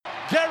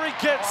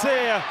gets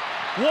there,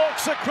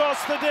 walks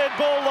across the dead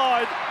ball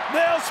line,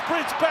 now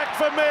sprints back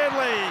for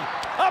Manly.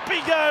 Up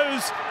he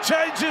goes,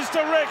 changes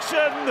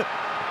direction.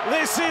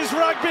 This is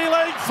rugby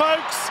league,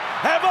 folks.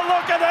 Have a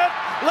look at it.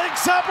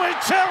 Links up with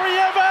Cherry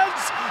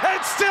Evans.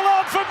 It's still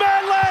on for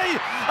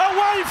Manly.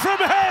 Away from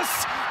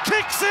Hess.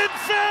 Kicks in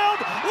field.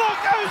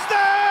 Look who's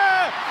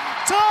there.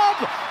 Tom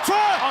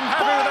I'm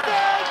happy with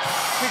that.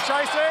 Big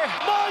chase there.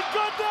 My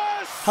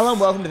goodness. Hello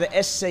and welcome to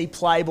the SC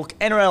Playbook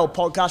NRL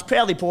podcast,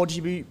 proudly brought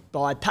to you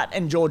by Pat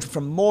and George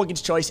from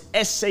Morgan's Choice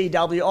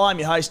SCW. I'm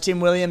your host, Tim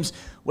Williams.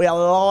 We are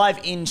live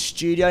in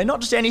studio, not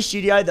just any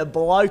studio, the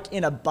Bloke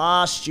in a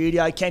Bar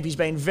studio. Kempy's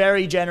been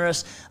very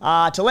generous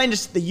to lend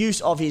us the use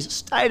of his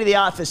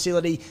state-of-the-art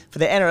facility for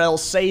the NRL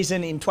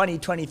season in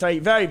 2023.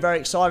 Very, very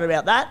excited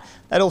about that.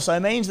 That also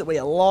means that we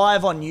are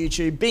live on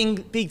YouTube.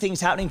 Big things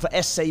happening for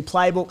SC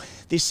Playbook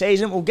this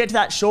season. We'll get to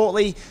that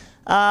shortly.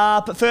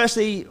 But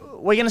firstly,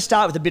 we're going to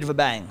start with a bit of a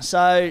bang.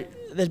 So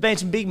there's been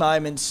some big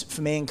moments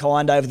for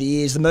mankind over the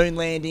years. The moon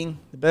landing,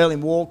 the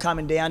Berlin Wall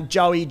coming down,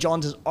 Joey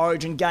Johns'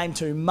 Origin Game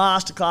 2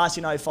 masterclass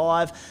in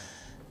 2005.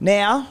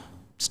 Now,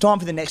 it's time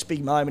for the next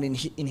big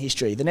moment in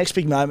history, the next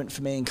big moment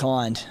for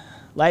mankind.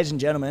 Ladies and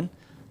gentlemen,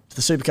 it's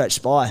the Supercoach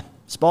Spy.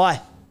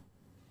 Spy.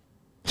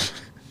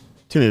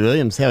 Timmy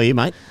Williams, how are you,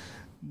 mate?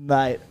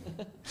 Mate,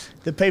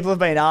 the people have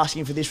been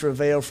asking for this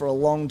reveal for a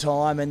long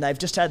time, and they've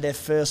just had their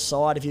first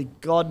sight of you.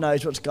 God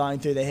knows what's going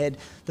through their head.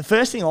 The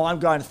first thing I'm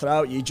going to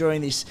throw at you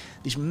during this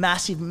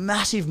massive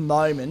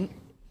moment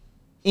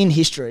in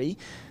history,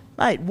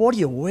 mate, what are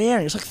you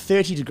wearing? It's like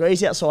 30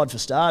 degrees outside for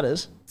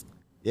starters.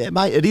 Yeah,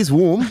 mate, it is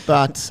warm,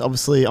 but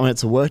obviously,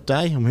 it's a work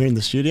day. I'm here in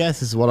the studio.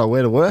 This is what I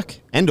wear to work,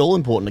 and all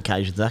important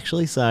occasions,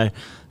 actually. So,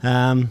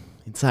 in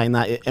saying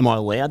that, am I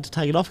allowed to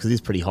take it off? Because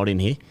it's pretty hot in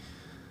here.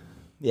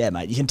 Yeah,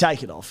 mate, you can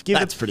take it off.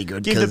 That's pretty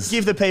good.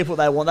 Give the people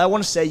what they want. They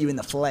want to see you in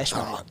the flesh,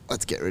 mate. Oh,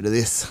 let's get rid of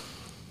this.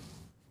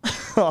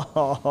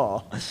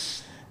 How's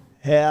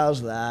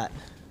that?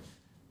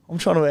 I'm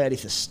trying to work out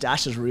if the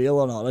stash is real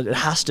or not. It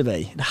has to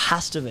be. It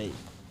has to be.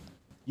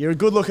 You're a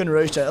good-looking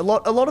rooster. A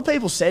lot of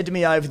people said to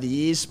me over the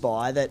years,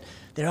 Spy, that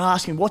they're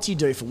asking, what's he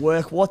do for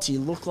work? What's he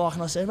look like?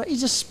 And I said, mate,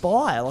 he's a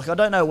spy. Like, I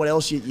don't know what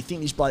else you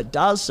think this bloke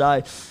does.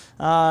 So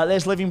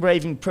there's living,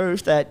 breathing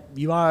proof that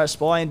you are a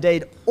spy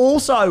indeed.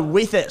 Also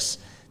with us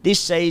this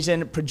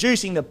season,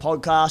 producing the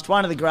podcast,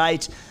 one of the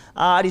greats.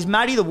 It is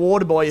Matty the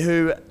Waterboy,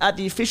 who at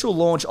the official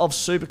launch of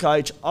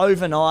Supercoach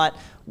overnight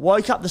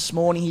woke up this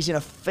morning. He's in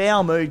a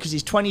foul mood because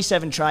his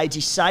 27 trades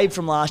he saved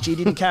from last year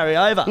didn't carry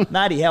over.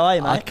 Matty, how are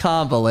you, mate? I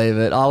can't believe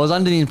it. I was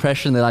under the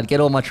impression that I'd get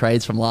all my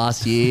trades from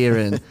last year,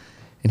 and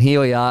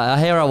here we are.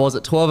 Here I was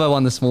at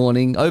 12:01 this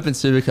morning, open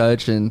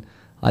Supercoach, and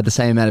I had the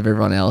same amount of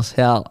everyone else.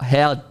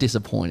 How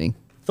disappointing.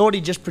 Thought he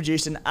just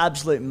produced an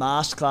absolute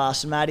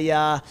masterclass, Matty.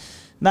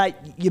 Mate,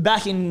 you're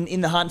back in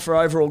the hunt for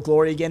overall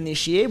glory again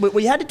this year.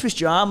 We had to twist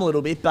your arm a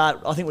little bit,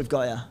 but I think we've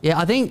got you. Yeah,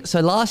 I think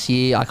so. Last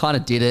year, I kind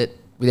of did it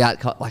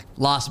without, like,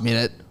 last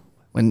minute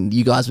when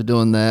you guys were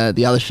doing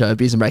the other show,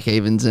 Beers and Break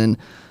Evens, and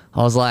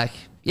I was like,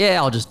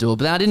 yeah, I'll just do it.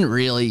 But then I didn't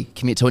really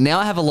commit to it. Now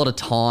I have a lot of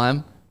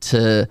time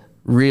to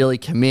really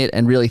commit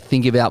and really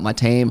think about my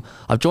team.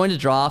 I've joined a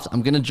draft.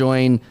 I'm going to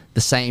join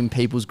the same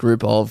people's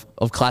group of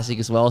Classic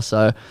as well.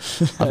 So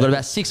I've got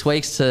about 6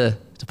 weeks to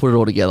put it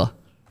all together.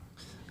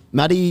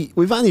 Matty,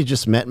 we've only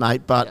just met,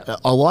 mate, but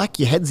I like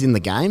your head's in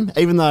the game.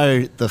 Even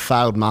though the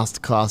failed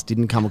masterclass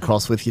didn't come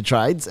across with your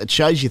trades, it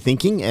shows your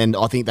thinking, and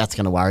I think that's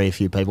going to worry a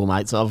few people,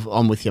 mate. So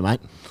I'm with you, mate.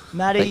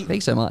 Matty,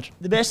 thanks so much.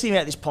 The best thing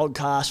about this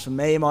podcast for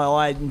me,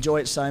 I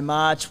enjoy it so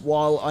much,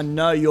 while I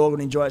know you're going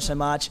to enjoy it so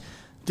much,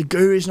 the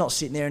guru's not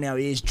sitting there in our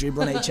ears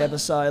dribbling each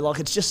episode. Like,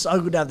 it's just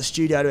so good to have the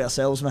studio to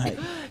ourselves, mate.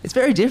 It's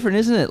very different,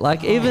 isn't it?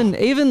 Like,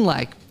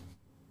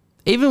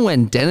 even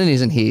when Denon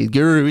isn't here,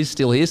 Guru is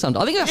still here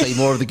sometimes. I think I see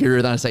more of the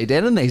Guru than I see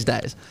Denon these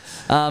days.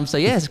 So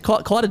yeah, it's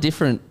quite a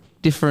different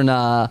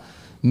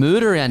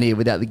mood around here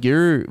without the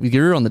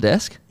Guru on the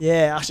desk.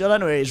 Yeah, actually, I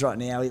don't know where he is right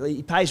now.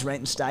 He pays rent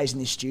and stays in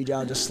this studio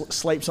and just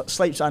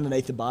sleeps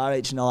underneath the bar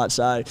each night.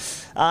 So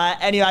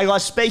anyway,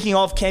 guys, speaking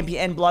of Kempy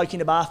and Bloke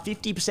in a Bar,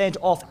 50%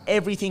 off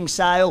everything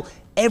sale.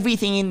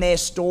 Everything in their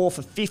store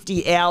for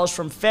 50 hours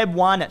from Feb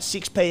 1 at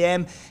 6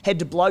 p.m. Head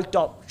to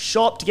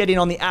bloke.shop to get in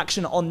on the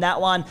action on that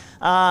one.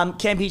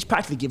 Kempy's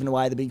practically giving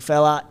away the big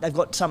fella. They've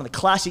got some of the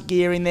classic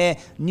gear in there.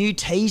 New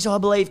tees, I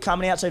believe,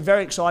 coming out. So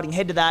very exciting.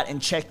 Head to that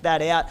and check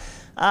that out.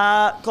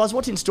 Guys,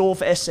 what's in store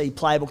for SC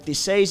Playbook this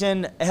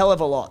season? A hell of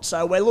a lot.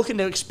 So we're looking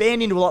to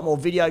expand into a lot more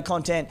video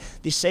content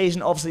this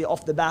season, obviously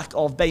off the back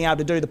of being able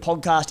to do the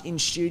podcast in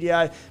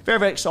studio. Very,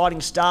 very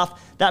exciting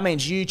stuff. That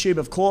means YouTube,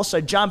 of course. So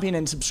jump in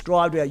and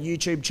subscribe to our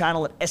YouTube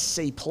channel at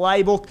SC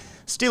Playbook.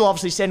 Still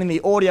obviously sending the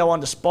audio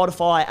onto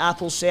Spotify,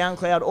 Apple,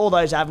 SoundCloud, all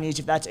those avenues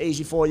if that's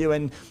easy for you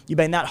and you've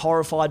been that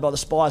horrified by the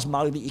Spies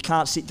mug that you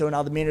can't sit through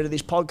another minute of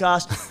this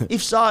podcast.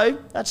 If so,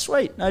 that's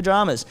sweet. No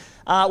dramas.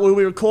 We'll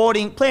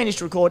be plan is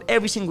to record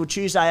every single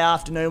Tuesday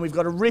afternoon. We've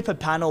got a ripper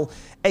panel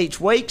each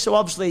week. So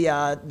obviously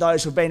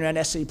those who've been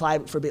around SC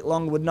Playbook for a bit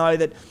longer would know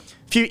that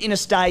few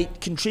interstate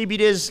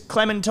contributors,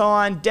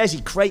 Clementine,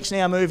 Desi Creek's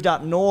now moved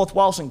up north,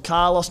 Wilson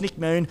Carlos, Nick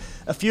Moon,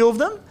 a few of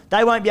them.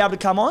 They won't be able to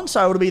come on,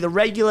 so it'll be the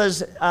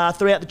regulars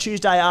throughout the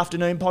Tuesday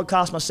afternoon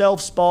podcast, myself,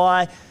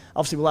 Spy.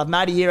 Obviously, we'll have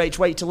Matty here each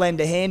week to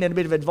lend a hand and a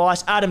bit of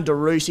advice. Adam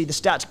DeRusi, the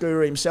stats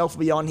guru himself,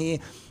 will be on here.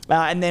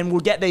 And then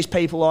we'll get these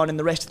people on and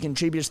the rest of the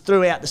contributors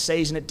throughout the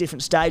season at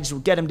different stages.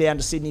 We'll get them down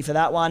to Sydney for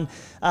that one.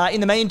 In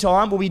the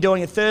meantime, we'll be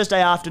doing a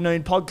Thursday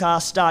afternoon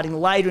podcast starting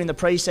later in the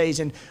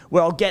pre-season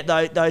where I'll get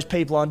those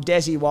people on,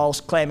 Desi,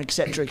 Walsh, Clem,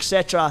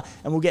 etc.,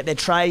 and we'll get their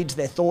trades,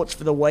 their thoughts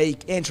for the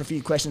week, answer a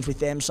few questions with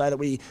them so that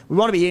we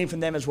want to be hearing from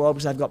them as well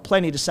because they've got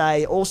plenty to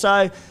say.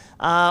 Also,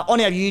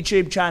 on our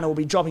YouTube channel, we'll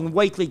be dropping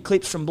weekly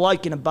clips from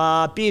Bloke in a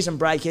Bar, Beers and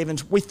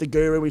Break-Evens with the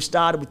Guru. We've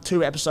started with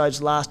 2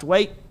 episodes last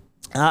week.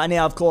 And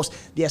now, of course,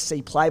 the SC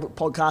Playbook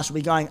podcast will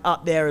be going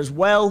up there as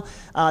well.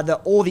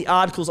 All the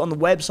articles on the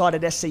website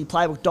at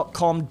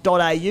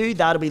scplaybook.com.au.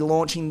 That'll be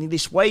launching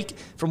this week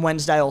from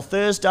Wednesday or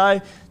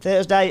Thursday,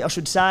 I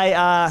should say.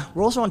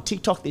 We're also on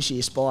TikTok this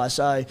year, Spy.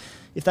 So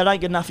if they don't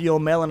get enough of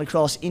your melon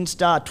across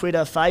Insta,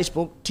 Twitter,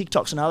 Facebook,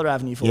 TikTok's another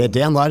avenue for them. Yeah,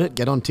 download it.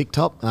 Get on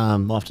TikTok.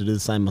 I'll have to do the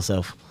same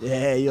myself.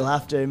 Yeah, you'll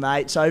have to,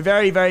 mate. So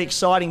very, very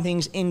exciting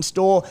things in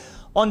store.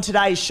 On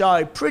today's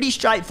show, pretty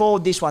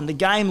straightforward this one. The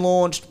game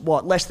launched,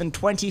 less than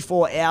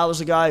 24 hours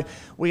ago.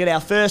 We got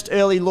our first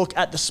early look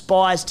at the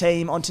Spies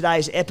team on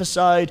today's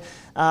episode.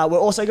 We're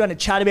also going to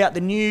chat about the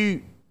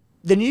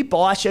new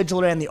buy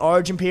schedule around the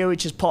Origin period,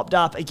 which has popped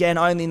up again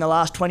only in the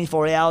last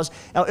 24 hours.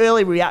 Our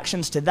early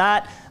reactions to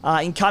that.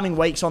 In coming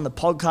weeks on the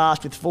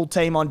podcast with full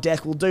team on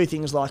deck, we'll do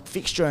things like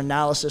fixture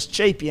analysis,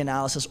 cheapie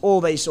analysis,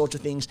 all these sorts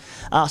of things.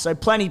 So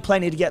plenty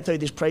to get through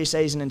this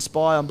pre-season and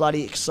Spy. I'm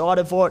bloody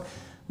excited for it.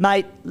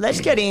 Mate,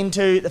 let's get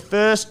into the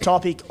first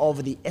topic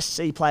of the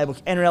SC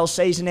Playbook NRL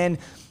season end.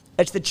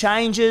 It's the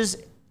changes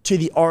to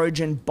the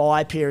Origin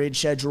buy period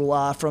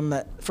schedule from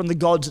the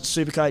gods at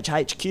Supercoach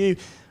HQ.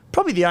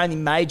 Probably the only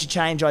major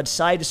change I'd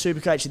say to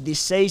Supercoach this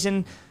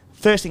season.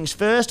 First things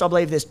first, I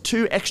believe there's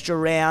 2 extra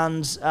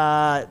rounds.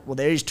 There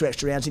is 2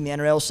 extra rounds in the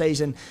NRL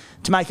season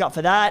to make up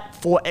for that.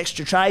 4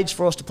 extra trades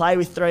for us to play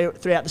with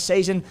throughout the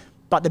season.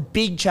 But the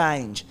big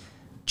change,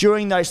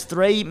 during those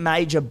 3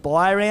 major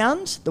buy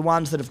rounds, the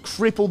ones that have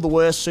crippled the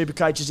worst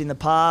Supercoaches in the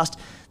past,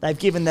 they've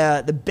given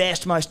the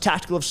best, most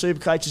tactical of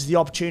Supercoaches the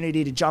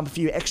opportunity to jump a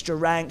few extra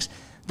ranks.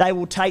 They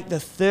will take the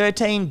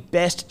 13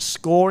 best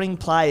scoring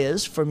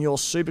players from your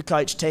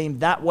Supercoach team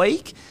that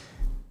week,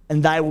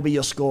 and they will be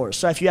your scorers.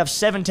 So if you have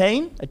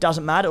 17, it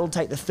doesn't matter. It'll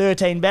take the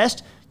 13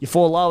 best. Your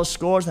 4 lowest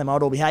scores, they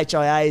might all be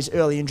HIAs,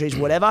 early injuries,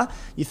 whatever.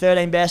 Your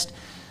 13 best.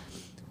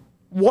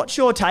 What's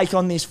your take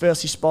on this,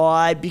 firstly,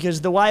 Spy?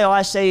 Because the way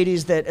I see it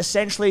is that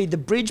essentially the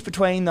bridge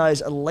between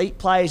those elite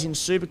players in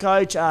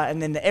Supercoach and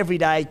then the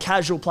everyday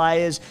casual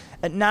players,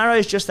 it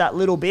narrows just that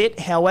little bit.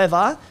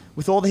 However,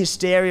 with all the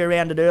hysteria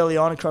around it early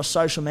on across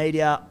social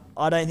media,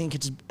 I don't think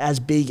it's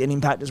as big an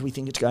impact as we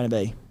think it's going to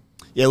be.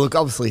 Yeah, look,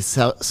 obviously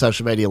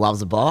social media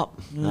loves a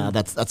bop.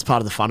 That's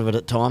part of the fun of it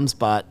at times.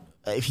 But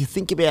if you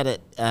think about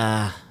it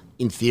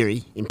in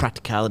theory, in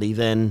practicality,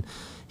 then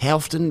how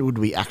often would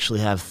we actually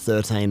have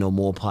 13 or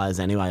more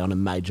players anyway on a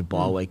major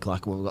bye week?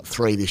 Like we've got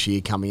 3 this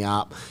year coming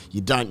up.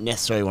 You don't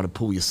necessarily want to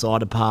pull your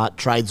side apart.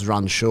 Trades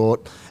run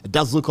short. It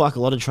does look like a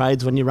lot of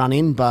trades when you run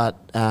in, but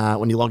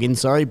when you log in,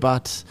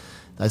 but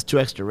those 2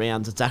 extra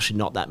rounds, it's actually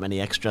not that many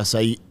extra. So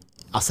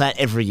I say it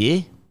every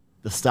year,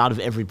 the start of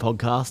every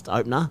podcast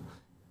opener,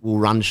 we'll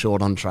run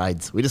short on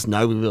trades. We just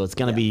know we will. It's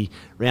going to be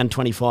round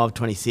 25,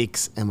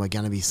 26, and we're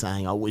going to be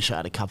saying, I wish I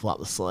had a couple up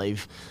the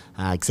sleeve,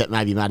 except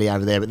maybe Matty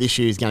over there. But this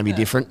year is going to be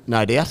different,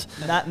 no doubt.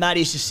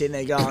 Matty's just sitting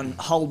there going,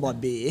 hold my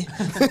beer.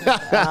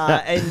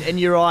 And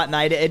you're right,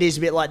 mate. It is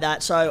a bit like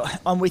that. So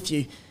I'm with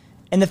you.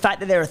 And the fact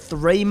that there are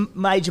 3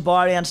 major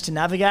buy rounds to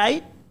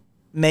navigate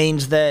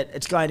means that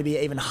it's going to be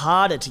even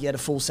harder to get a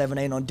full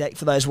 17 on deck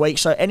for those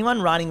weeks. So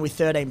anyone running with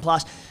 13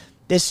 plus,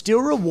 there's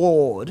still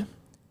reward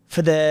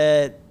for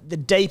the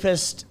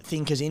deepest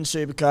thinkers in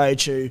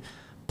Supercoach who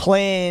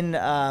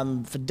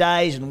plan for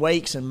days and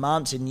weeks and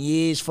months and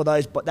years for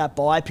that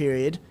buy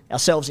period,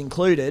 ourselves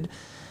included,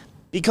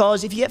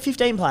 because if you get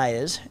 15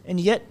 players and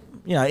you get,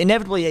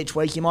 inevitably each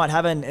week you might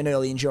have an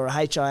early injury or a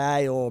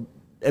HIA or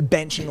a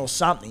benching or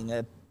something,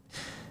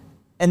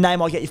 and they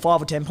might get you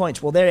 5 or 10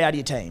 points. Well, they're out of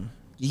your team.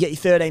 You get your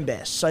 13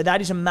 best. So that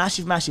is a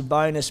massive, massive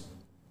bonus.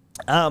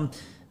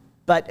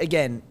 But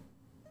again,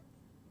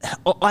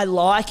 I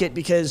like it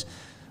because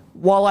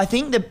while I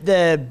think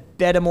the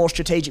better, more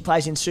strategic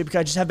players in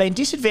Supercoaches have been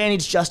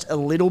disadvantaged just a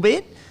little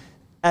bit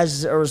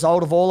as a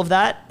result of all of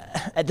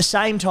that, at the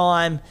same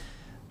time,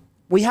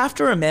 we have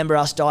to remember,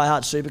 us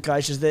diehard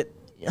Supercoaches, that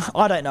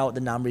I don't know what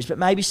the number is, but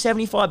maybe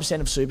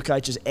 75% of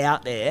Supercoaches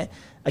out there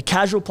are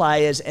casual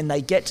players and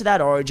they get to that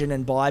Origin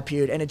and buy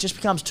period and it just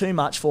becomes too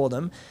much for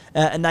them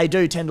and they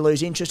do tend to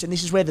lose interest. And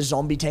this is where the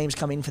zombie teams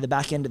come in for the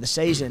back end of the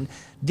season.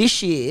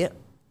 This year,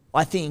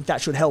 I think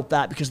that should help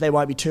that because there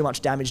won't be too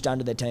much damage done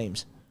to their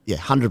teams. Yeah,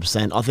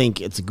 100%. I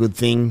think it's a good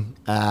thing.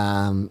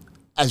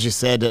 as you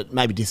said, it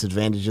maybe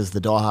disadvantages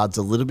the diehards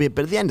a little bit,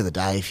 but at the end of the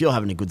day, if you're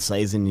having a good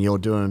season and you're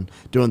doing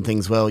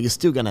things well, you're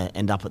still going to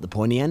end up at the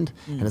pointy end,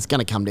 and it's going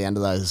to come down to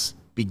those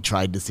big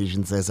trade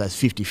decisions. There's those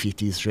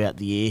 50-50s throughout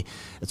the year.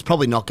 It's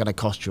probably not going to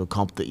cost you a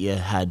comp that you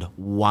had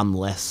one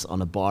less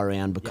on a bye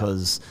round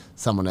because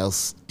someone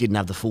else didn't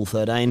have the full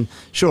 13.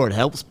 Sure, it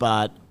helps,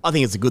 but I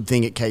think it's a good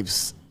thing. It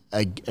keeps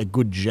a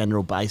good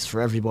general base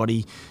for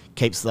everybody,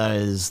 keeps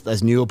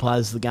those newer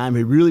players of the game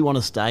who really want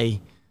to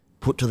stay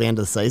put to the end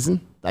of the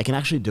season. They can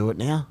actually do it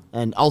now.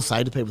 And I'll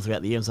say to people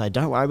throughout the year, and say,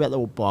 don't worry about the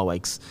bye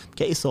weeks.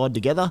 Get your side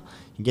together.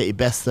 You get your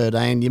best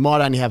 13. You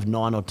might only have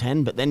 9 or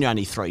 10, but then you're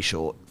only 3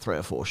 or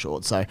 4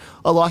 short. So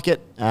I like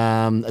it.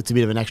 It's a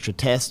bit of an extra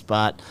test,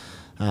 but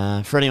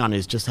for anyone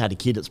who's just had a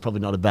kid, it's probably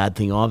not a bad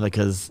thing either,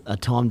 because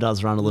time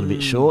does run a little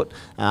bit short.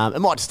 It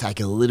might just take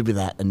a little bit of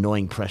that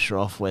annoying pressure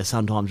off, where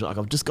sometimes you're like,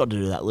 I've just got to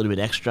do that little bit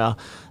extra.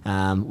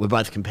 We're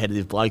both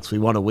competitive blokes. We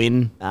want to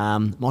win.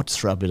 Might just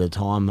throw a bit of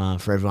time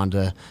for everyone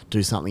to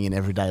do something in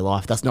everyday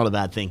life. That's not a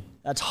bad thing.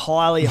 That's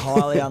highly,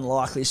 highly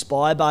unlikely,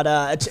 Spy, but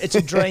it's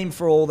a dream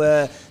for all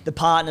the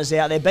partners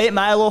out there, be it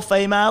male or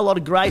female. A lot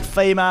of great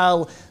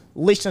female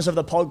listeners of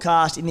the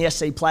podcast in the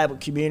SC Playbook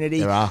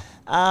community. There are.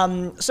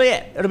 So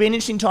yeah, it'll be an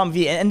interesting time of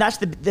year, and that's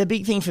the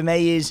big thing for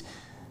me is,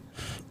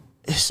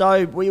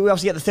 so we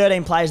obviously get the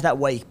 13 players that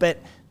week, but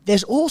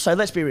there's also,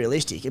 let's be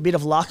realistic, a bit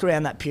of luck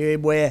around that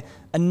period where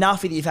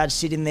enough that you've had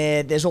sit in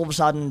there, there's all of a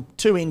sudden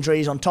 2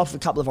 injuries on top of a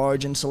couple of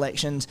Origin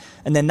selections,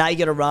 and then they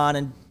get a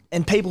run,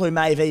 and people who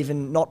may have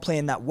even not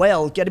planned that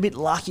well get a bit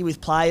lucky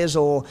with players,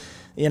 or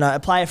a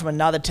player from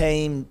another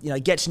team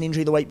gets an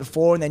injury the week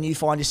before, and then you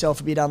find yourself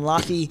a bit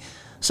unlucky.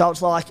 So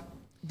it's like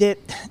the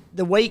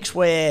weeks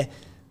where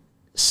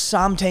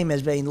some team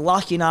has been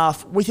lucky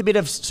enough, with a bit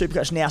of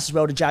Supercoach Nous as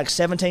well, to jag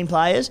 17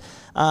 players,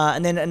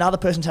 and then another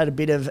person's had a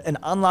bit of an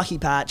unlucky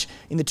patch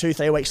in the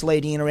 2-3 weeks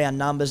leading in around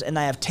numbers, and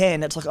they have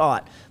 10. It's like, all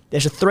right,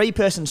 there's a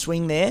 3-person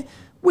swing there,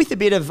 with a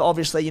bit of,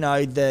 obviously,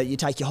 you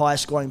take your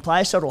highest scoring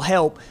player, so it'll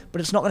help, but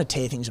it's not going to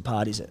tear things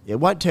apart, is it? It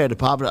won't tear it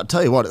apart, but I'll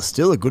tell you what, it's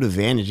still a good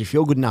advantage. If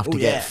you're good enough to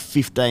get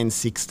 15,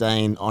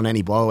 16 on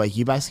any bye week,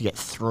 you basically get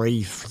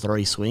three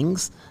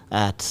swings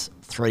at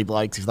 3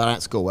 blokes. If they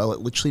don't score well, it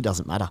literally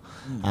doesn't matter,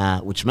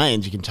 which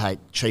means you can take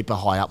cheaper,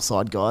 high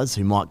upside guys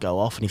who might go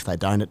off, and if they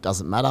don't, it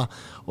doesn't matter.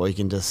 Or you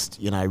can just,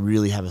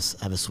 really have a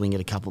swing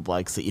at a couple of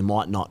blokes that you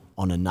might not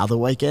on another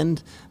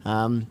weekend.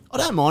 I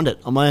don't mind it.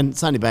 I mean,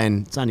 it's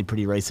only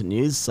pretty recent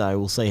news, so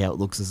we'll see how it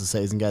looks as the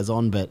season goes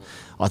on. But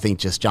I think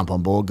just jump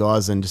on board,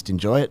 guys, and just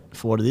enjoy it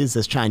for what it is.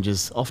 There's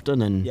changes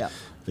often, and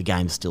the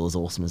game's still as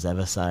awesome as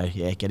ever. So,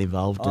 yeah, get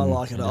involved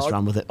and just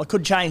run with it. I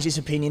could change this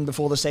opinion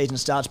before the season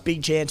starts.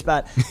 Big chance,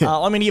 but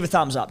I'm going to give a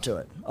thumbs up to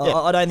it.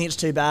 I don't think it's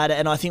too bad,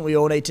 and I think we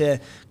all need to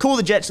cool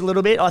the jets a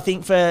little bit. I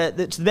think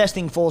it's the best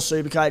thing for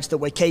Supercoach that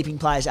we're keeping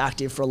players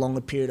active for a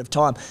longer period of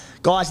time.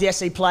 Guys, the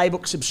SC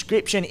Playbook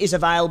subscription is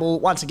available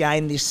once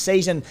again this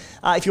season.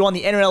 If you want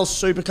the NRL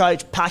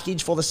Supercoach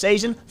package for the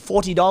season,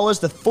 $40.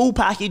 The full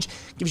package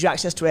gives you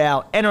access to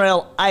our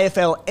NRL,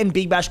 AFL and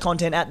Big Bash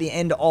content at the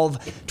end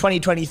of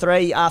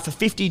 2023 for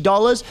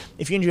 $50.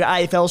 If you're into your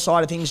AFL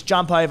side of things,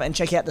 jump over and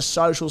check out the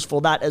socials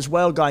for that as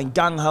well, going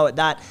gung-ho at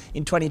that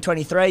in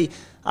 2023.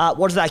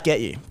 What does that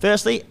get you?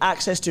 Firstly,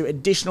 access to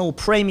additional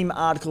premium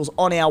articles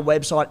on our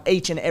website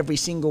each and every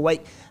single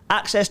week.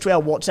 Access to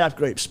our WhatsApp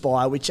group,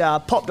 Spire, which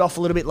popped off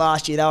a little bit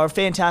last year. They were a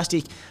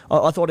fantastic,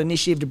 I thought,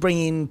 initiative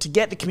to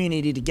get the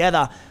community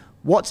together.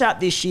 WhatsApp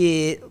this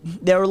year,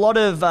 there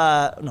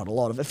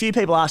are a few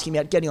people asking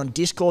about getting on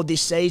Discord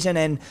this season,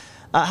 and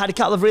had a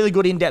couple of really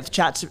good in-depth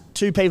chats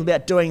to people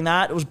about doing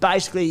that. It was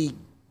basically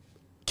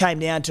came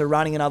down to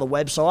running another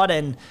website,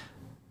 and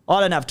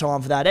I don't have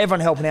time for that. Everyone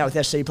helping out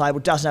with SC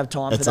Playbook doesn't have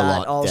time for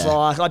that. I was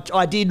like,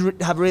 I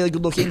did have a really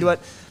good look into it,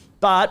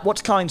 but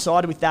what's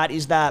coincided with that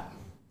is that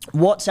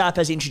WhatsApp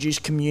has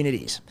introduced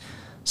communities.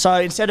 So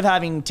instead of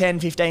having 10,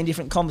 15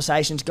 different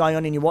conversations going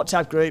on in your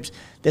WhatsApp groups,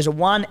 there's a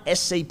one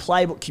SC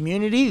Playbook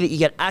community that you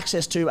get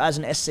access to as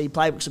an SC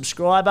Playbook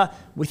subscriber.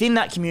 Within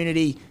that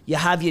community, you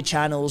have your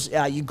channels,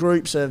 your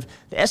groups of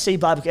the SC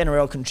Playbook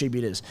NRL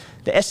contributors.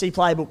 The SC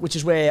Playbook, which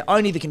is where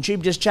only the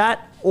contributors chat,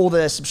 all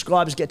the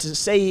subscribers get to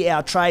see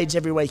our trades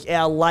every week,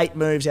 our late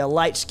moves, our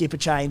late skipper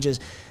changes,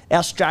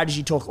 our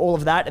strategy talk, all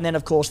of that. And then,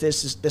 of course,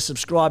 there's the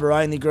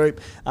subscriber-only group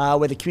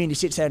where the community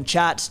sits there and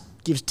chats,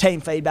 gives team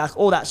feedback,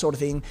 all that sort of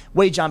thing.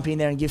 We jump in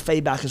there and give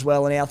feedback as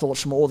well and our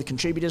thoughts from all the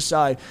contributors.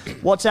 So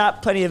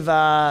WhatsApp, plenty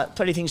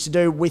of things to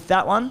do with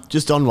that one.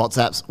 Just on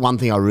WhatsApp, one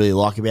thing I really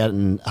like about it,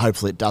 and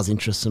hopefully it does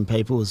interest some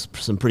people, is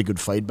some pretty good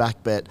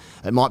feedback, but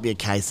it might be a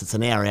case it's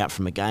an hour out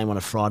from a game on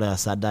a Friday or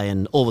Saturday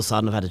and all of a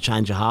sudden I've had to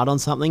change a heart on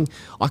something.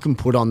 I can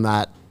put on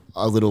that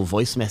a little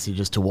voice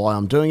message as to why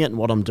I'm doing it and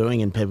what I'm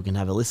doing, and people can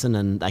have a listen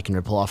and they can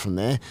reply from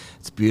there.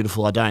 It's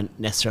beautiful. I don't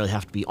necessarily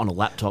have to be on a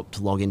laptop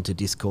to log into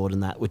Discord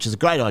and that, which is a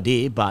great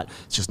idea, but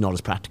it's just not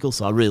as practical.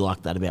 So I really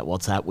like that about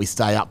WhatsApp. We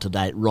stay up to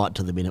date right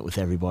to the minute with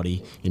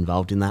everybody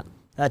involved in that.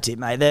 That's it,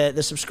 mate.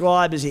 The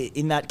subscribers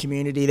in that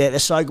community, they're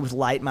so good with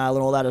late mail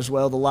and all that as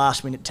well. The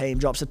last-minute team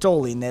drops, it's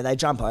all in there. They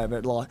jump over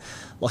it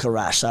like a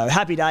rash. So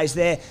happy days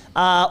there.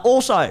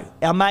 Also,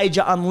 our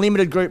major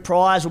unlimited group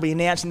prize, we'll be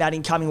announcing that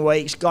in coming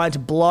weeks. Going to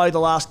blow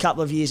the last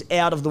couple of years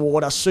out of the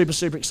water. Super,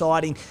 super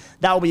exciting.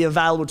 That will be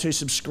available to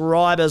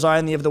subscribers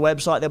only of the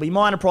website. There'll be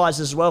minor prizes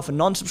as well for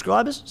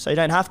non-subscribers, so you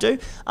don't have to.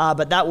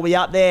 But that will be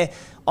up there.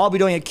 I'll be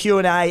doing a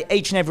Q&A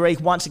each and every week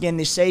once again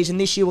this season.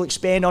 This year we'll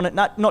expand on it,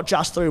 not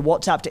just through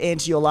WhatsApp to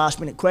answer your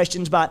last-minute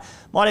questions, but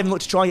might even look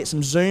to try and get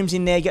some Zooms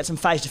in there, get some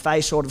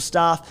face-to-face sort of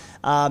stuff,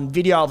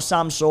 video of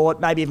some sort,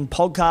 maybe even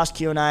podcast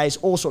Q&As,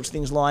 all sorts of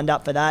things lined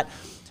up for that.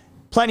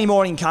 Plenty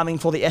more incoming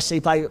for the SC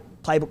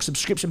Playbook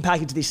subscription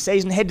package this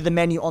season. Head to the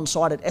menu on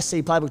site at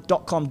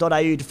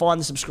scplaybook.com.au to find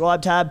the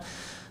subscribe tab.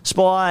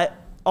 Spy,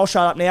 I'll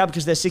shut up now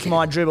because they're sick of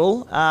my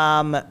dribble.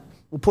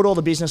 We'll put all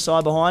the business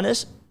side behind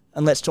us.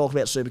 And let's talk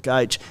about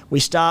Supercoach. We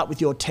start with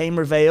your team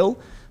reveal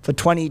for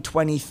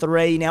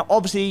 2023. Now,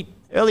 obviously,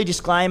 early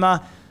disclaimer,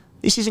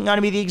 this isn't going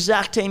to be the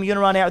exact team you're going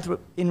to run out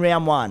with in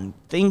round one.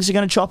 Things are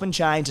going to chop and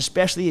change,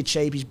 especially your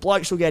cheapies.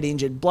 Blokes will get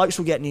injured. Blokes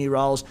will get new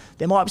roles.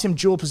 There might be some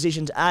dual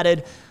positions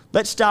added.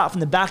 Let's start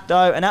from the back,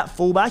 though. And at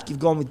fullback, you've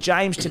gone with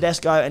James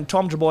Tedesco and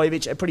Tom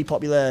Trbojevic, a pretty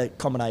popular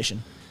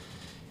combination.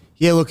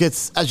 Yeah, look,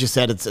 it's as you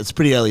said, it's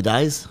pretty early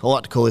days. I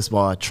like to call this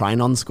my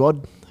train-on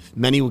squad.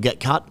 Many will get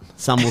cut.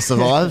 Some will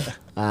survive.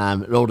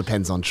 It all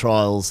depends on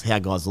trials, how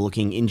guys are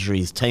looking,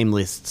 injuries, team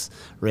lists,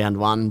 round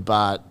one.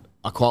 But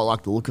I quite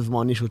like the look of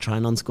my initial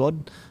train-on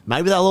squad.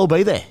 Maybe they'll all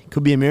be there.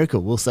 Could be a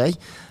miracle. We'll see.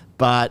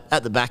 But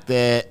at the back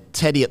there,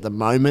 Teddy at the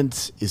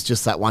moment is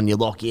just that one you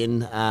lock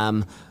in.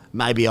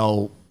 Maybe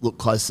I'll look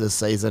close to the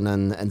season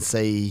and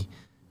see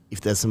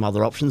if there's some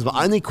other options. But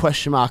only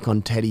question mark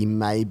on Teddy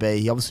may be,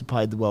 he obviously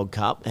played the World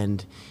Cup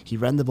and he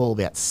ran the ball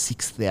about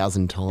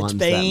 6,000 times. It's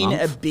been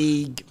a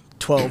big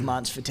 12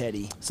 months for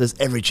Teddy. So there's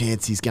every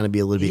chance he's going to be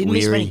a little bit weary.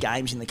 weary. He didn't miss many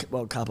games in the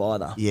World Cup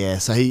either. Yeah,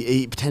 so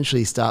he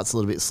potentially starts a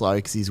little bit slow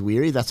because he's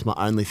weary. That's my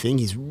only thing.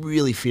 He's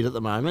really fit at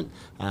the moment,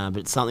 but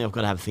it's something I've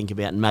got to have a think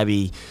about and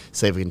maybe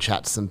see if we can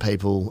chat to some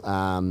people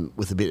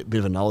with a bit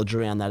of a knowledge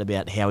around that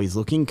about how he's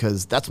looking,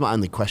 because that's my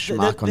only question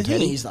mark on Teddy. The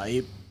thing is,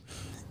 though,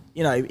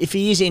 you know, if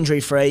he is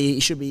injury-free, he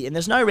should be, and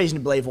there's no reason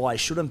to believe why he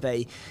shouldn't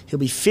be. He'll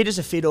be fit as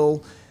a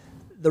fiddle.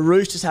 The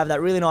Roosters have that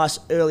really nice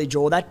early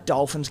draw, that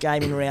Dolphins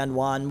game in round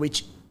one,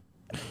 which...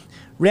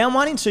 Round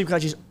one in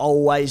Supercoach is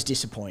always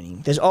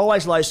disappointing. There's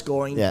always low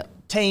scoring. Yeah.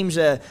 Teams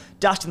are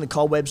dusting the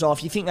cobwebs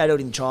off. You think they do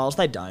it in trials.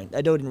 They don't.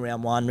 They do it in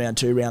round one, round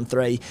two, round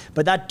three.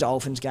 But that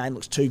Dolphins game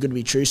looks too good to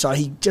be true. So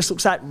he just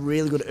looks like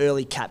really good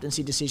early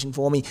captaincy decision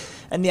for me.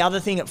 And the other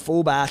thing at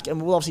fullback, and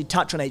we'll obviously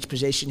touch on each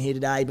position here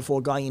today before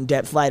going in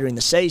depth later in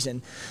the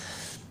season.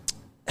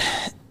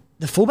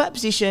 The fullback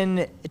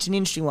position, it's an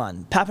interesting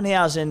one.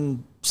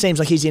 Pappenhausen seems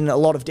like he's in a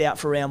lot of doubt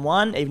for round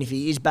one. Even if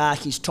he is back,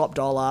 he's top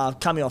dollar,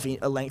 coming off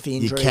a lengthy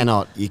injury.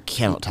 You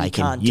cannot take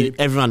him.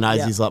 Everyone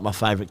knows he's like my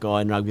favourite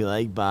guy in rugby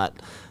league, but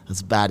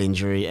it's a bad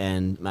injury.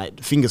 And,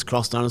 mate, fingers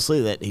crossed,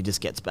 honestly, that he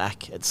just gets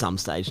back at some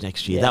stage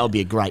next year. Yeah. That would be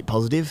a great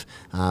positive.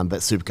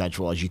 But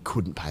Supercoach-wise, you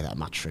couldn't pay that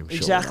much for him.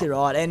 Exactly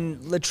right. And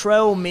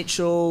Latrell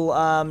Mitchell,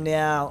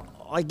 now,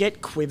 I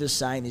get quivers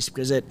saying this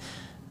because it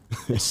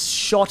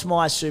shot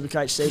my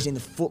Supercoach season in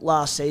the foot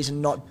last season,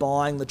 not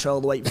buying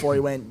Latrell the week before he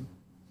went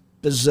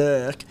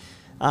berserk.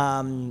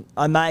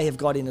 I may have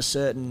got in a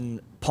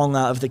certain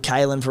Ponga of the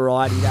Kalen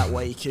variety that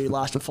week who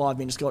lasted 5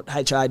 minutes, got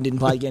HR and didn't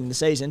play again in the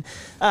season.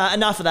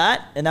 Enough of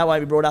that, and that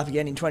won't be brought up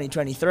again in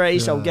 2023,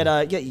 so we'll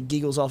get your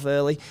giggles off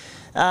early.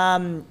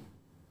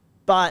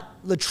 But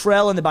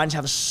Latrell and the Bunnies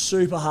have a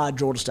super hard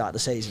draw to start the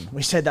season.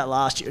 We said that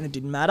last year and it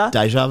didn't matter.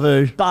 Deja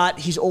vu. But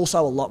he's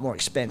also a lot more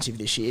expensive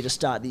this year to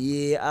start the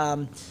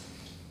year.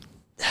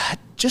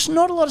 Just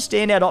not a lot of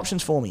standout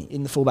options for me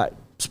in the fullback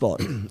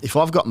spot. If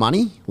I've got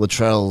money,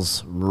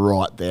 Latrell's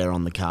right there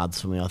on the cards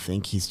for me, I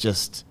think. He's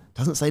just...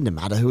 doesn't seem to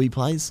matter who he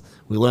plays.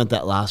 We learnt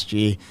that last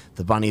year.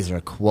 The Bunnies are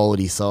a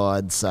quality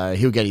side, so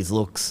he'll get his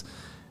looks.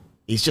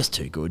 He's just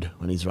too good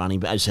when he's running.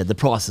 But as you said, the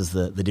price is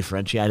the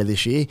differentiator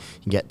this year. You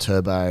can get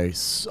Turbo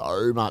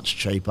so much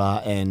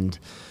cheaper, and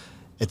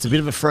it's a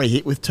bit of a free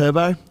hit with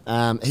Turbo.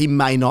 He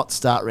may not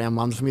start round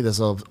one for me. There's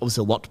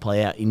obviously a lot to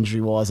play out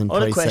injury-wise in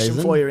pre-season. I have a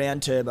question for you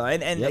around Turbo.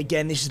 And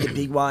again, this is the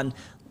big one.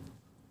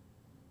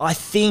 I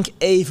think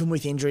even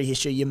with injury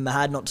history, you're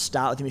mad not to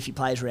start with him if he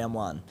plays round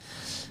one.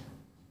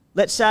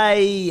 Let's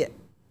say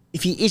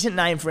if he isn't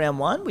named for round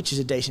one, which is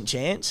a decent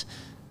chance,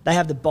 they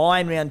have the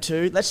bye in round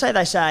two. Let's say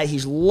they say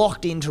he's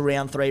locked into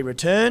round three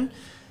return,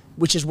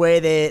 which is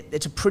where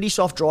it's a pretty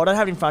soft draw. I don't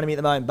have it in front of me at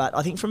the moment, but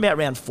I think from about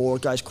round four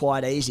it goes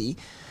quite easy.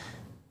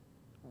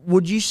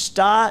 Could you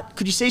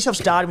see yourself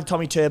starting with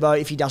Tommy Turbo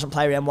if he doesn't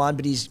play round one,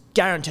 but he's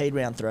guaranteed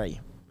round three?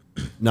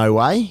 No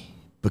way,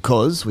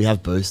 because we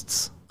have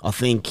boosts. I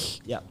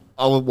think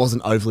I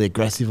wasn't overly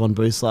aggressive on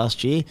boosts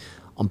last year.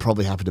 I'm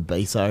probably happy to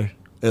be so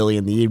early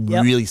in the year.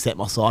 Really set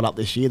my side up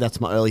this year. That's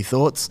my early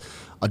thoughts.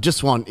 I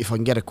just want, if I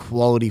can get a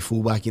quality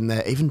fullback in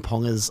there, even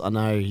Ponga's, I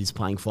know he's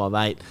playing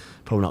 5'8",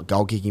 probably not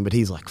goal kicking, but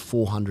he's like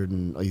 400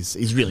 and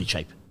he's really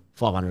cheap.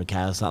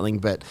 500k or something.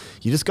 But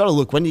you just got to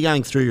look, when you're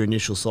going through your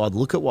initial side,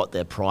 look at what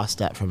they're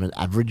priced at from an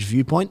average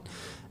viewpoint.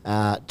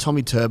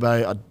 Tommy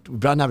Turbo, we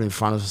don't have it in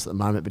front of us at the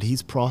moment, but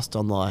he's priced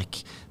on I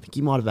think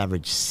he might have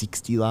averaged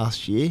 60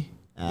 last year.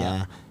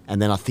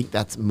 And then I think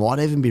that might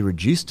even be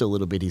reduced a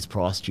little bit, his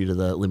price, due to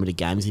the limited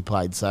games he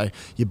played. So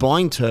you're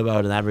buying Turbo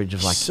at an average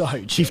of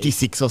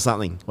 56 or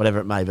something, whatever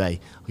it may be.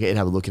 I'll get you to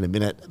have a look in a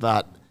minute.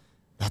 But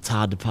that's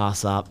hard to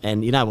pass up.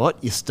 And you know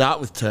what? You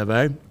start with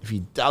Turbo. If he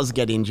does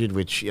get injured,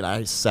 which,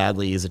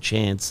 sadly is a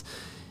chance,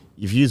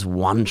 you've used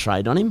one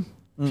trade on him.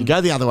 If you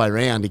go the other way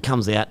around, he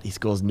comes out, he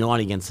scores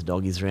 90 against the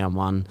Doggies round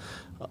one,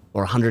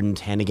 or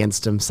 110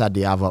 against them.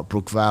 Sadiava at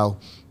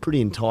Brookvale. Pretty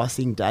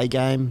enticing day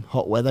game,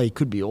 hot weather. He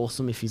could be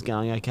awesome if he's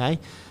going okay.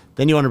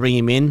 Then you want to bring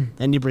him in.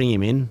 Then you bring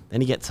him in.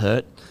 Then he gets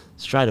hurt.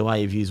 Straight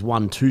away, you've used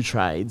 1-2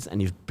 trades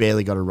and you've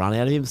barely got a run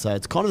out of him. So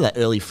it's kind of that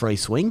early free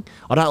swing.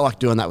 I don't like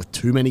doing that with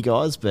too many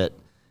guys, but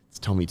it's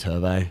Tommy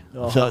Turbo.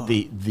 I feel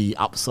like the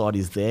upside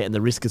is there and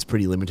the risk is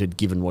pretty limited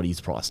given what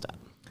he's priced at.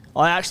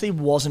 I actually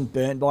wasn't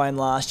burnt by him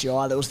last year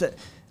either.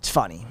 It's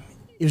funny.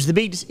 It's the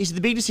big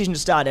decision to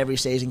start every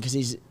season because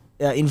he's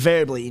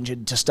invariably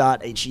injured to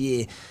start each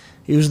year.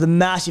 He was the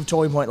massive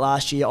talking point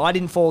last year. I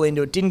didn't fall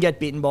into it, didn't get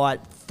bitten by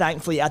it,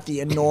 thankfully, at the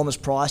enormous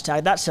price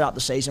tag. That set up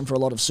the season for a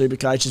lot of super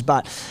coaches.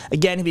 But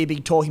again, he'll be a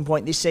big talking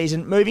point this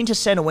season. Moving to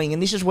centre wing,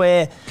 and this is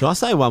where... Can I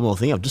say one more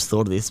thing? I've just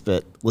thought of this,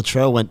 but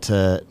Latrell went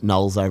to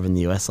Knowles over in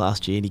the US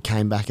last year and he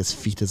came back as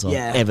fit as I've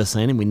ever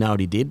seen him. We know what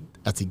he did.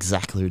 That's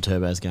exactly who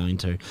Turbo's going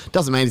to.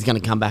 Doesn't mean he's going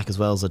to come back as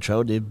well as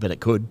Latrell did, but it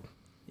could.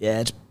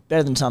 Yeah, it's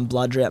better than some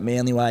blood drought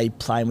Manly way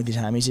playing with his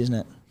hammies, isn't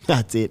it?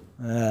 That's it.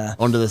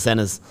 Onto the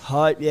centres.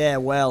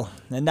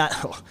 And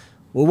that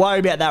we'll worry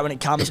about that when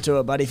it comes to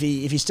it. But if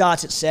he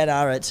starts at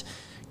centre, it's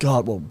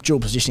dual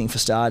positioning for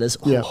starters.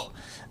 Yeah.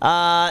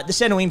 The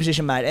centre wing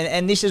position, mate,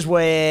 and this is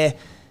where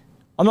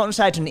I'm not going to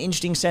say it's an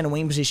interesting centre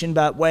wing position,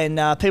 but when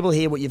people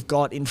hear what you've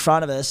got in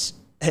front of us,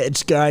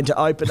 it's going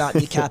to open up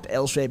your cap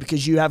elsewhere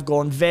because you have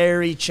gone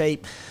very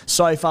cheap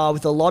so far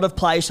with a lot of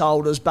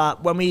placeholders.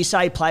 But when we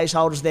say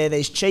placeholders, they're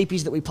these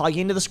cheapies that we plug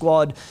into the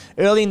squad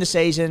early in the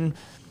season,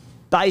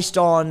 based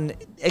on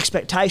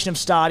expectation of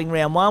starting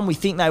round one. We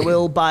think they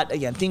will, but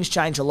again, things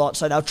change a lot,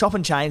 so they'll chop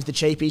and change the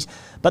cheapies.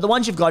 But the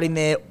ones you've got in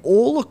there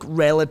all look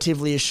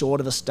relatively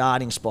assured of a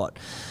starting spot.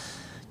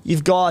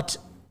 You've got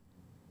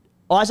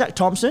Isaac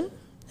Thompson,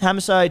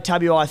 Hamiso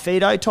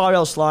Tabuai-Fidow,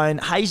 Tyrell Sloan,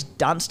 Hayes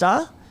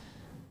Dunster,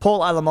 Paul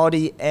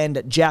Alamotti,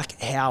 and Jack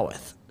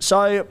Howarth.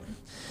 So,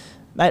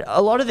 mate,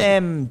 a lot of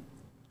them,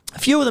 a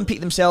few of them pick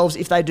themselves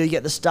if they do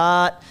get the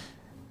start.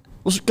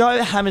 We'll go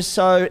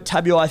Hamiso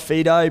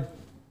Tabuai-Fidow.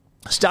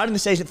 Starting the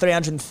season at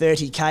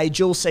 330k,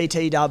 dual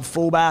CT dub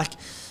fullback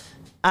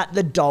at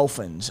the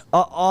Dolphins.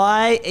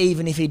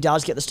 Even if he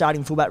does get the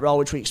starting fullback role,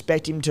 which we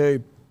expect him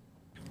to,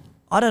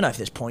 I don't know if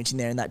there's points in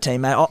there in that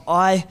team,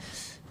 mate.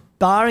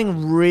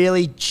 Barring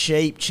really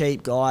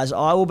cheap guys,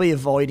 I will be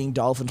avoiding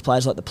Dolphins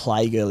players like the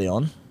plague early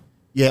on.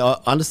 Yeah,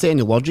 I understand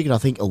your logic, and I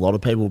think a lot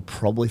of people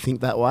probably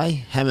think that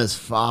way. Hammer's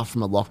far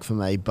from a lock for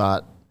me,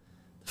 but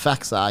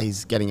facts are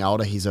he's getting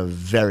older. He's a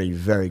very,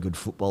 very good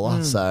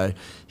footballer. So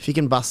if he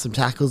can bust some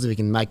tackles, if he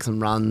can make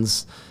some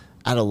runs,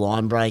 add a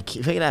line break,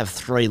 if he can have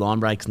 3 line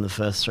breaks in the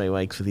first 3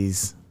 weeks with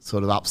his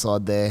sort of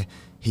upside there,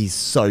 he's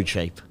so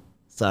cheap.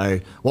 So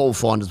what we'll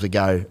find as we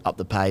go up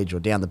the page or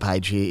down the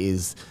page here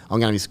is I'm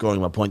going to be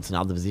scoring my points in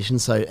other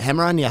positions. So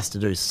Hammer only has to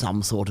do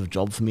some sort of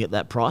job for me at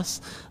that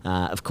price.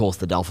 Of course,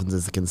 the Dolphins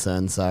is a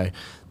concern. So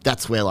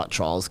that's where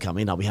trials come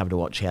in. I'll be happy to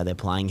watch how they're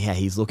playing, how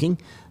he's looking.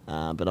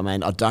 But I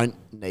mean, I don't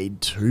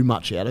need too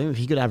much out of him. If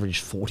he could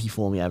average 40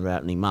 for me over an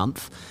opening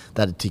month,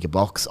 that'd tick a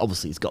box.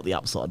 Obviously, he's got the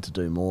upside to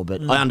do more.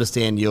 But I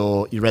understand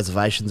your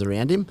reservations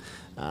around him.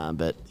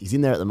 But he's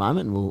in there at the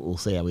moment, and we'll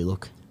see how we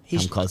look.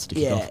 Come close to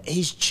kick off.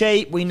 He's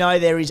cheap. We know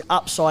there is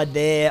upside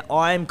there.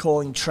 I am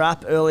calling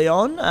trap early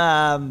on.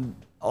 I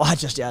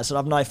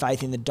have no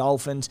faith in the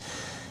Dolphins.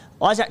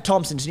 Isaac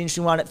Thompson's an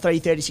interesting one at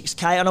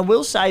 336k, and I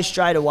will say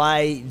straight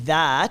away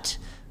that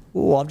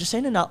I've just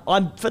seen enough.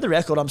 For the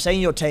record, I'm seeing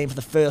your team for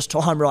the first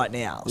time right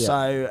now. Yeah.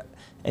 So,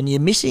 and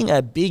you're missing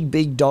a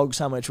big dog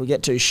somewhere, which we'll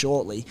get to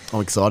shortly. I'm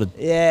excited.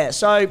 Yeah.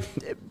 So,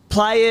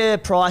 player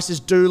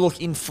prices do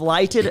look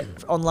inflated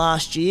on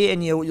last year,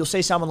 and you'll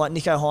see someone like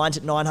Nico Hines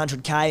at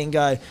 900k and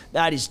go,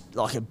 that is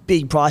like a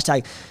big price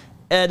tag.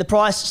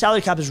 The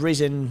salary cap has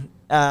risen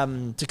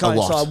to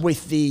coincide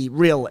with the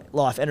real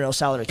life NRL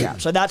salary cap.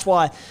 So that's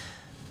why.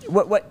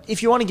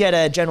 If you want to get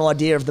a general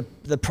idea of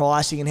the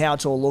pricing and how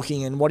it's all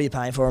looking and what are you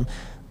paying for them,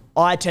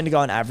 I tend to go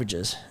on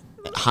averages.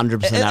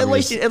 100%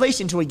 averages. At least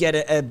until we get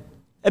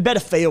a better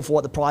feel for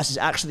what the prices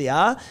actually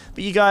are.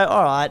 But you go,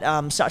 all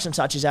right, such and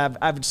such is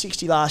averaged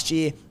 60 last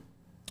year.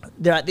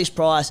 They're at this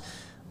price.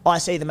 I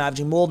see them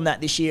averaging more than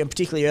that this year, and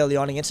particularly early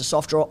on against a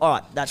soft draw. All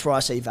right, that's where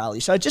I see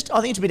value. So I think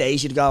it's a bit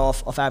easier to go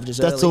off averages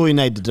early. That's all we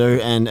need to do,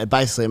 and it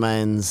basically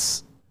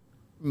means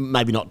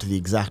maybe not to the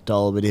exact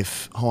dollar, but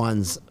if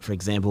Hines, for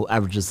example,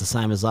 averages the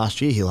same as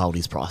last year, he'll hold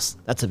his price.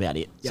 That's about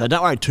it. Yep. So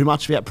don't worry too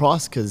much about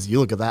price because you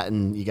look at that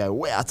and you go,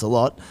 wow, that's a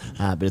lot.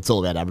 But it's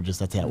all about averages.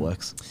 That's how it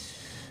works.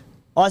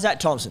 Isaac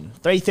Thompson,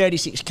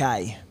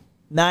 336k.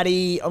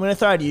 Matty, I'm going to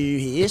throw to you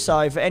here.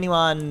 So for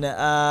anyone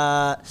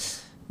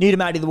new to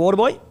Matty the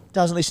Waterboy,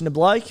 doesn't listen to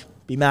Bloke,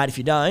 be mad if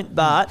you don't,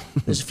 but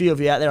there's a few of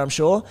you out there, I'm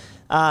sure.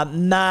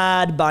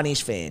 Mad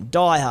Bunnies fan,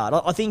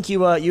 diehard. I think you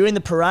were in the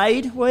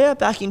parade, were you,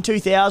 back in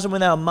 2000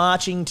 when they were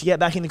marching to get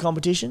back in the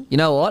competition? You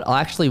know what?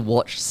 I actually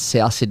watched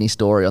South Sydney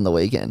Story on the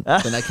weekend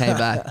when they came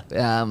back. For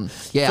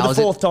the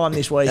fourth time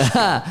this week.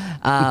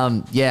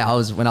 I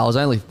was when I was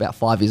only about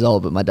 5 years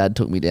old, but my dad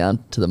took me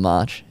down to the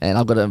march, and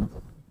I've got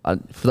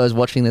for those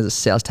watching, there's a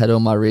South tattoo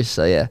on my wrist.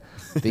 So yeah,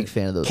 big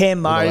fan of the. Cam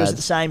Murray was at the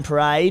lads. same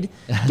parade,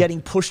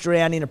 getting pushed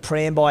around in a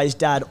pram by his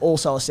dad,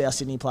 also a South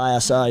Sydney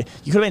player. So you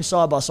could have been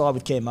side by side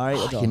with Cam Murray.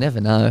 You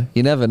never know.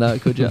 You never know,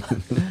 could you?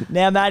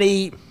 Now,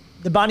 Matty,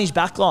 the Bunnies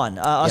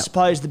backline. I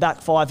suppose the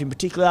back five in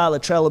particular.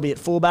 Latrell will be at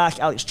fullback.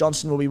 Alex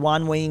Johnson will be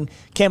one wing.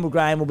 Campbell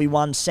Graham will be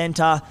one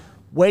centre.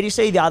 Where do you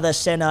see the other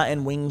centre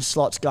and wing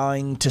slots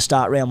going to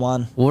start round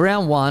one? Well,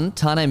 round one,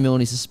 Tane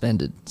Milne is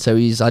suspended. So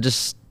I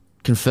just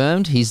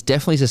confirmed he's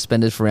definitely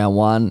suspended for round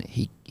one.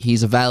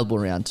 He's available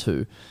round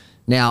two.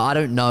 Now, I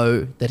don't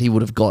know that he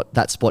would have got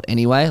that spot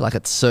anyway. Like,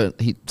 it's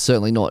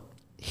certainly not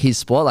his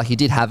spot. Like, he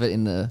did have it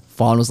in the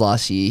finals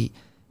last year.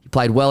 He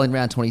played well in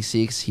round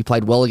 26. He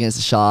played well against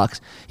the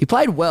Sharks. He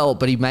played well,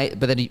 but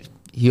then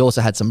he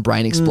also had some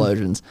brain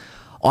explosions.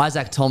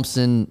 Isaac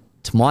Thompson,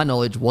 to my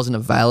knowledge, wasn't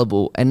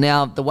available. And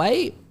now, the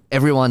way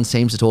everyone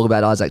seems to talk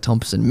about Isaac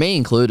Thompson, me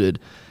included,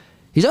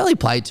 he's only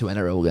played 2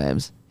 NRL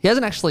games. He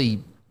hasn't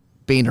actually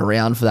been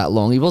around for that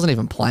long. He wasn't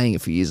even playing a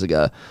few years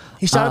ago.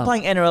 He started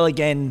playing NRL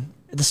again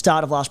at the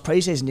start of last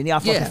preseason, didn't he?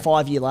 After like a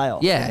 5-year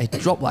layoff. Yeah, he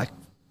dropped like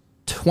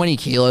 20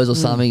 kilos or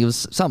something. It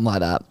was something like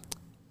that.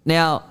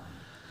 Now,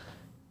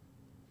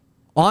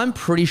 I'm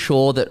pretty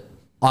sure that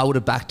I would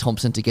have backed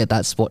Thompson to get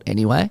that spot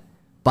anyway,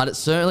 but it's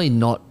certainly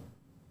not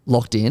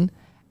locked in.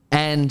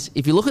 And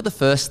if you look at the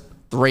first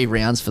 3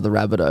 rounds for the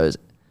Rabbitohs,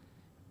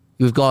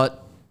 you've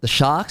got the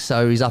Sharks,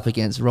 so he's up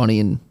against Ronnie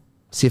and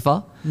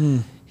Sifa.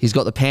 He's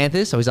got the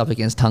Panthers, so he's up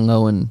against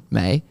Tungo and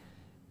May.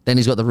 Then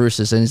he's got the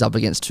Roosters, and he's up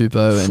against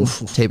Tupou and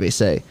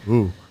TBC.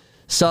 Ooh.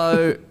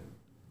 So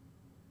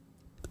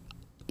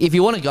if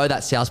you want to go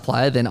that South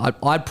player, then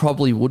I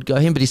probably would go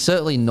him, but he's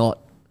certainly not,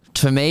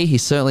 for me,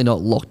 he's certainly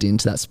not locked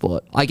into that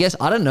spot. I guess,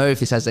 I don't know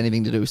if this has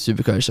anything to do with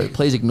Supercoach, so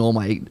please ignore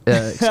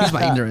excuse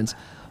my ignorance,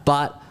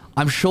 but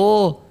I'm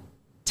sure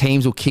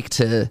teams will kick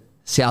to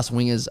South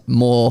wingers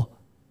more,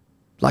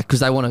 like,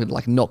 because they want to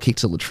like not kick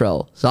to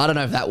Latrell. So I don't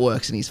know if that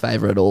works in his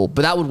favour at all,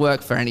 but that would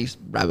work for any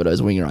Rabbitohs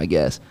winger, I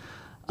guess.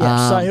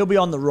 Yeah, so he'll be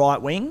on the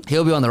right wing.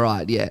 He'll be on the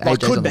right, yeah. Well,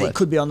 AJ's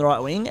could be on the right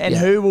wing. And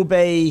who will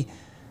be,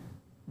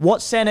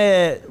 what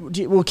centre,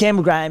 will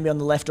Campbell Graham be on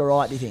the left or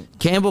right, do you think?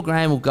 Campbell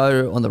Graham will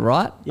go on the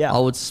right, I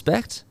would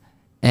suspect.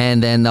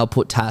 And then they'll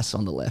put Tass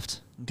on the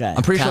left. Okay.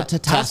 I'm pretty sure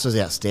Tass was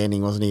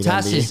outstanding, wasn't he?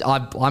 Tass is,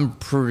 I'm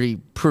pretty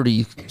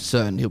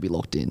certain he'll be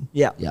locked in.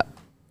 Yeah. Yeah.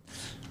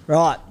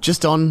 Right.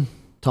 Just on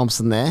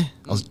Thompson there,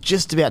 I was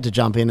just about to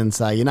jump in and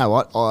say, you know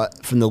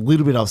what, from the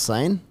little bit I've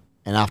seen,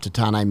 and after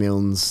Tane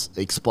Milne's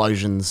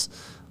explosions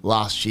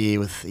last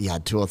year he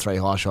had 2 or 3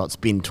 high shots,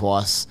 binned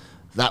twice,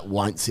 that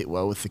won't sit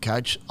well with the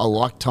coach. I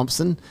like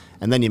Thompson.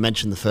 And then you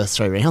mentioned the first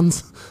 3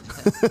 rounds.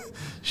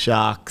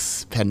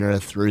 Sharks,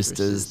 Penrith,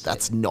 Roosters,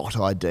 that's not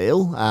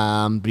ideal.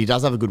 But he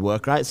does have a good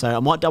work rate, so I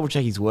might double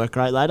check his work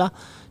rate later.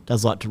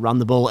 Does like to run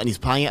the ball, and he's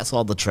playing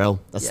outside Latrell.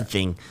 That's the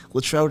thing.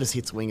 Latrell just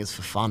hits wingers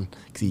for fun.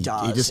 He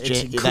does.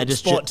 It's a good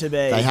spot to be.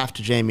 They have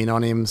to jam in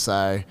on him,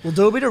 so... We'll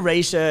do a bit of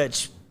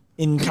research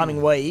in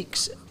coming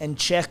weeks and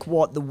check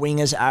what the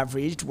wingers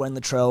averaged when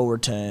Latrell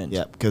returned.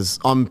 Yeah, because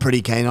I'm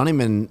pretty keen on him,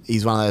 and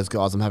he's one of those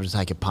guys I'm happy to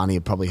take a punt.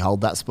 He'll probably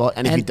hold that spot.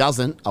 And if he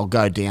doesn't, I'll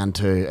go down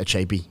to a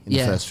cheapie in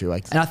the first few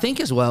weeks. And I think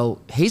as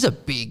well, he's a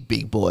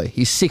big boy.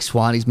 He's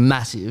 6'1", he's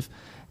massive.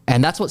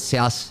 And that's what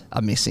South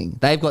are missing.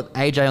 They've got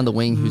AJ on the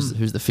wing,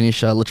 who's the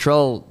finisher.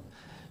 Latrell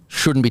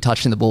shouldn't be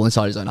touching the ball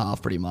inside his own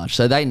half pretty much.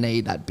 So they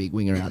need that big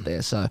winger out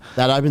there. So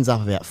that opens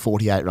up about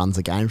 48 runs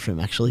a game for him,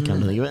 actually, come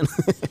to think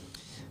of it.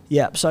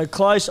 Yeah, so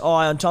close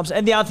eye on Thompson.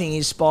 And the other thing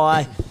is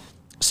Spy.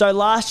 So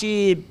last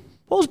year,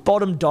 what was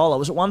bottom dollar?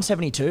 Was it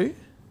 172?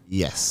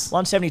 Yes.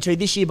 172.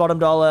 This year, bottom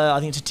dollar,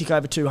 I think it's a tick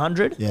over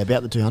 200. Yeah,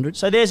 about the 200.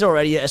 So there's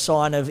already a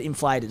sign of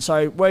inflated.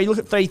 So where you look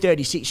at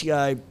 336, you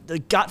go, the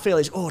gut feel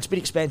is, it's a bit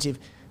expensive.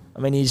 I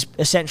mean, he's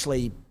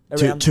essentially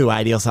around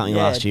 280 or something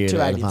last year.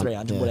 280,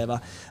 300,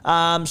 whatever.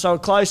 So a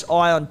close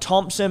eye on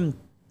Thompson.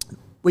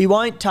 We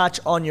won't touch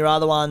on your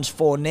other ones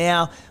for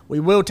now. We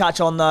will touch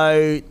on,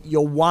 though,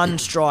 your one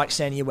strike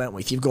centre you went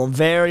with. You've gone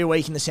very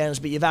weak in the centres,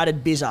 but you've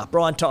added Bizza.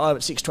 Brian Toto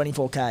at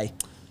 624k.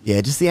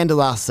 Yeah, just the end of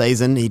last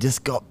season, he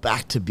just got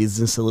back to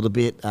business a little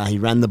bit. He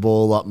ran the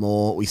ball a lot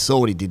more. We saw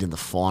what he did in the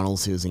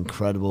finals. He was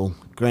incredible.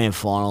 Grand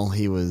final,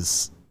 he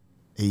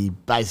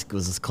basically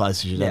was as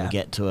close as you'd ever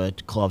get to a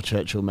Clive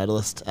Churchill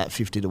medalist at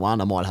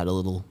 50-1. I might have had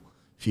a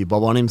few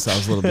bob on him, so I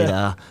was a little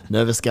bit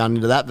nervous going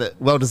into that, but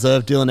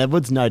well-deserved Dylan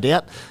Edwards, no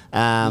doubt.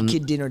 Your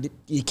kid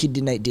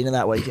didn't eat dinner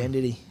that weekend,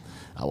 did he?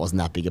 I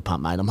wasn't that big a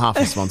punt, mate. I'm half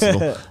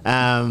responsible.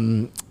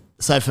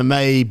 So for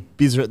me,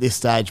 Bizzer at this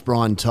stage,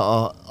 Brian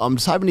To'o, I'm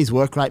just hoping his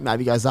work rate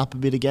maybe goes up a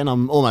bit again.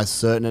 I'm almost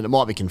certain, and it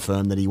might be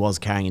confirmed, that he was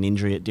carrying an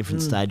injury at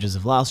different stages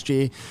of last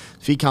year.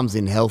 If he comes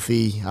in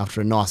healthy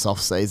after a nice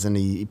off-season,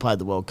 he played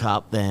the World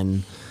Cup,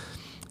 then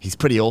he's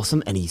pretty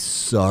awesome, and he's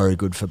so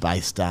good for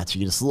base stats.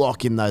 You can just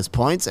lock in those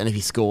points, and if he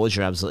scores,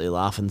 you're absolutely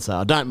laughing. So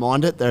I don't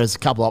mind it. There's a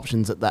couple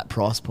options at that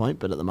price point,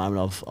 but at the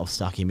moment I've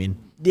stuck him in.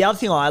 The other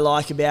thing I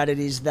like about it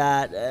is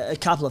that a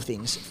couple of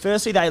things.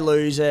 Firstly, they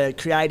lose a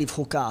creative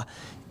hooker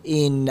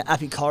in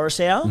Api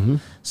Coruscant.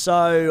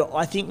 So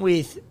I think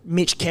with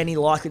Mitch Kenny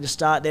likely to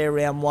start there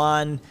round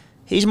one,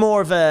 he's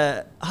more of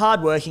a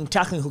hard-working,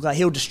 tackling hooker.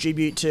 He'll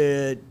distribute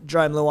to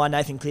Jerome Luai,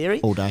 Nathan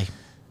Cleary. All day.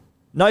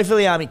 No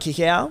Viliami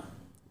Kikau.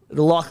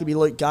 It'll likely be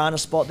Luke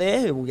Garner's spot there,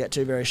 who we'll get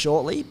to very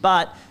shortly.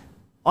 But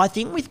I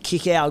think with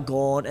Kikau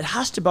gone, it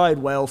has to bode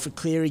well for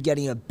Cleary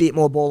getting a bit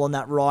more ball on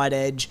that right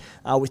edge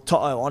with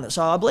To'o on it.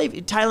 So I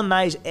believe Taylor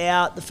May's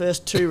out the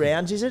first 2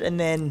 rounds, is it? And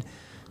then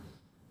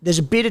there's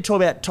a bit of talk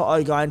about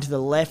To'o going to the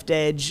left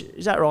edge.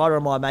 Is that right, or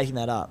am I making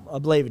that up? I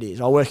believe it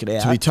is. I'll work it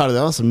out. To be totally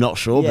honest, I'm not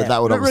sure, but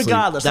that would obviously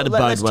regardless, that'd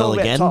bode let's well talk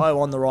again. about To'o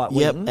on the right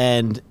wing.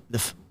 And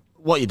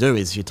what you do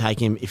is you take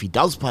him. If he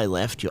does play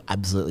left, you're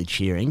absolutely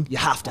cheering. You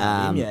have to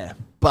have him, yeah.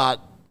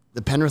 But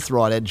the Penrith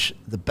right edge,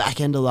 the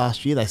back end of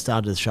last year, they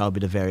started to show a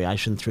bit of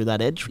variation through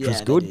that edge, which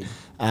was good.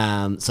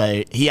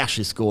 So he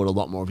actually scored a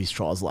lot more of his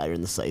tries later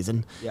in the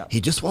season. Yep. He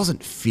just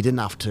wasn't fit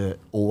enough to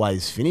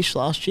always finish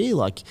last year.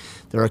 Like,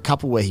 there are a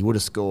couple where he would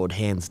have scored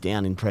hands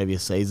down in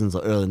previous seasons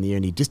or early in the year,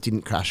 and he just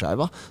didn't crash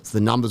over. So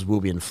the numbers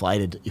will be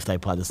inflated if they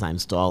play the same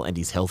style, and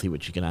he's healthy,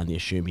 which you can only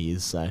assume he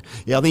is. So,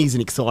 yeah, I think he's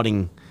an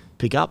exciting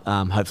pickup,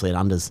 hopefully at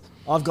unders.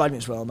 I've got him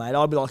as well, mate.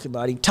 I'd be liking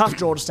voting. Tough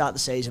draw to start the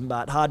season,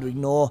 but hard to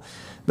ignore.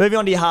 Moving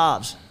on to your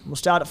halves. We'll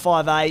start at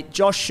 5'8".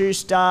 Josh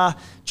Schuster,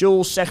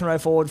 Jules, second row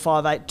forward,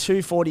 5'8",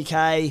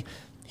 240k.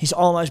 He's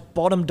almost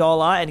bottom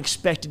dollar and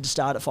expected to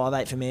start at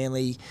 5'8" for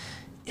Manly.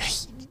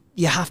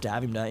 You have to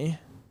have him, don't you?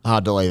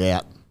 Hard to leave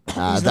out.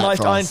 He's the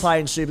most owned player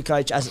in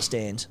Supercoach as it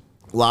stands.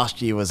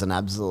 Last year was an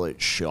absolute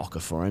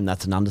shocker for him.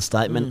 That's an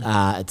understatement.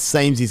 It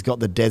seems he's got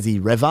the Desi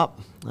rev up,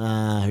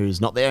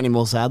 who's not there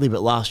anymore, sadly.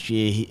 But last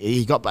year,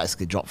 he got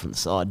basically dropped from the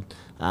side.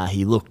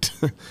 He looked,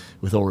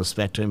 with all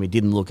respect to him, he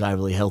didn't look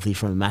overly healthy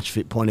from a match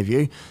fit point of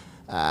view.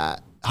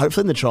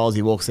 Hopefully in the trials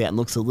he walks out and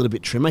looks a little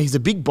bit trimmer. He's a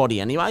big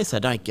body anyway, so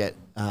don't get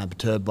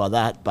perturbed by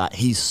that. But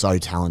he's so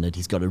talented.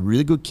 He's got a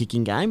really good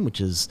kicking game, which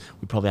is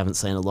we probably haven't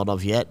seen a lot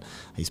of yet.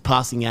 His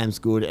passing game's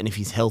good, and if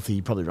he's healthy,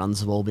 he probably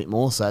runs the ball a bit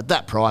more. So at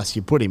that price,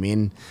 you put him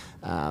in.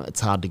 It's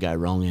hard to go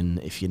wrong, and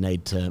if you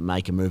need to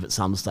make a move at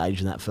some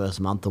stage in that first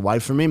month away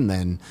from him,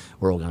 then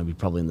we're all going to be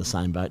probably in the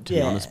same boat, to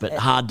be honest. But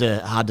hard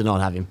to not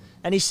have him.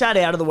 And he sat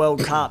out of the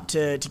World Cup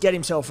to get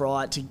himself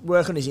right, to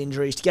work on his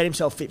injuries, to get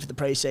himself fit for the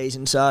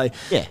pre-season. So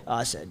yeah,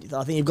 I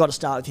think you've got to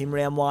start with him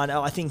round one.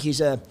 I think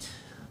he's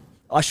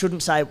I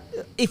shouldn't say,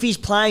 if he's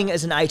playing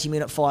as an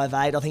 80-minute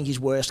 5'8", I think his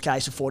worst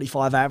case a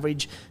 45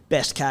 average.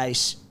 Best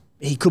case,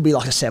 he could be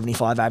like a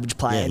 75 average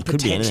player and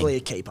potentially a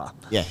keeper.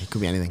 Yeah, it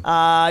could be anything.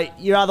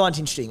 Your other one's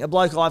interesting. A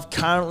bloke I've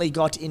currently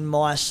got in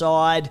my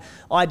side.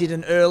 I did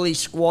an early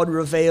squad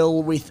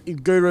reveal with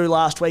Guru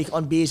last week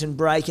on Beers and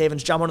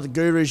Break-Evens. Jump onto the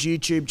Guru's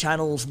YouTube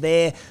channels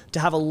there to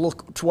have a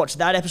look, to watch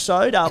that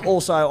episode.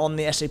 Also on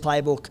the SC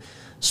Playbook,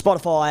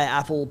 Spotify,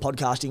 Apple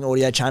podcasting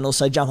audio channels.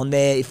 So jump on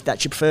there if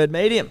that's your preferred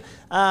medium.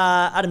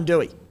 Adam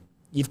Doueihi.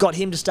 You've got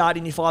him to start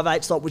in your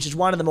 5'8" slot, which is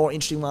one of the more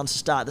interesting ones to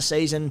start the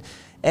season.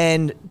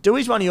 And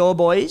Doueihi's one of your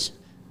boys.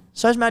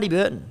 So's Matty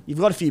Burton. You've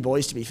got a few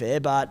boys, to be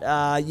fair,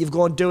 but you've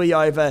gone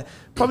Doueihi over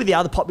probably the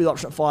other popular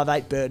option at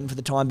 5'8", Burton for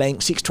the time being,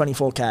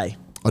 624k.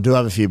 I do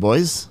have a few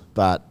boys,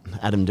 but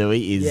Adam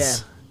Doueihi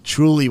is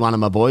truly one of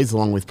my boys,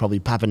 along with probably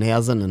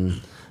Pappenhausen and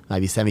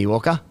maybe Sammy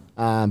Walker.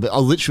 But I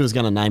literally was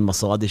going to name my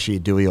side this year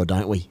Doueihi or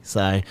Don't We.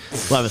 So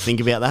we'll have a think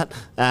about that.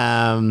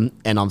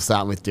 And I'm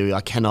starting with Doueihi. I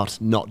cannot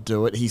not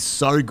do it. He's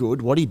so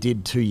good. What he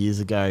did 2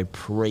 years ago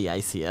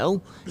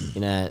pre-ACL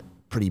in a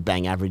pretty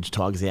bang average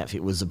Tigers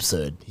outfit was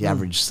absurd. He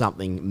averaged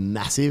something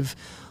massive.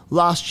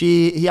 Last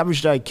year, he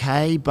averaged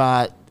okay,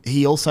 but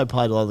he also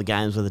played a lot of the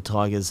games where the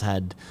Tigers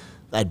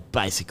they'd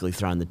basically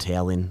thrown the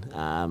towel in.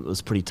 It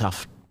was pretty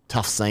tough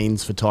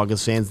scenes for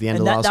Tigers fans at the end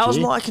of last year. That was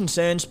my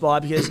concern, Spy,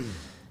 because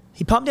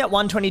he pumped out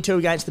 122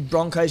 against the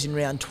Broncos in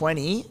round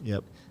 20.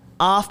 Yep.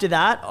 After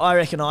that, I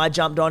reckon I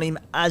jumped on him,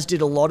 as did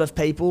a lot of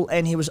people,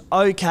 and he was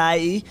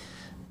okay,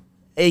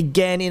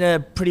 again in a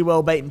pretty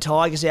well-beaten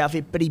Tigers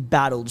outfit, but he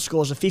battled.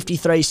 Scores of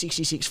 53,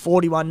 66,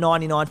 41,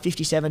 99,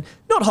 57.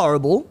 Not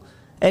horrible,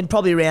 and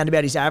probably around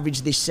about his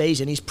average this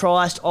season. He's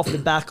priced off the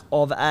back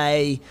of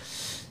a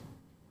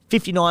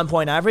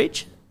 59-point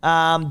average.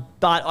 But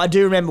I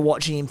do remember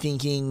watching him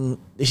thinking,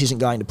 this isn't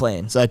going to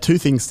plan. So 2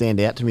 things stand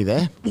out to me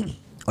there.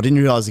 I didn't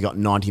realise he got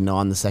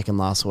 99 the second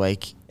last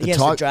week. Against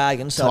the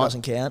Dragons, so it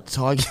doesn't count.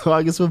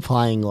 Tigers were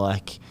playing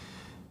like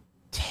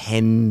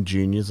 10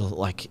 juniors.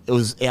 Like, it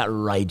was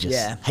outrageous.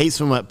 Yeah. Heaps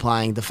from it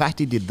playing. The fact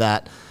he did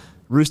that,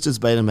 Roosters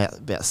beat him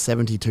about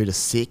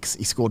 72-6.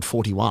 He scored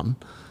 41.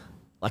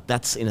 Like,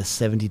 that's in a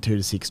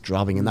 72-6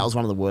 drubbing, and that was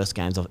one of the worst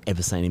games I've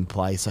ever seen him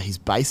play. So his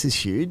base is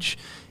huge.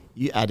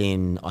 You add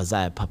in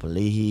Isaiah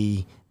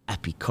Papali'i,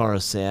 Api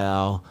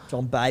Coruscant,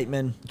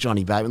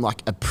 Johnny Bateman,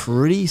 like a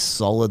pretty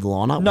solid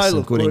lineup with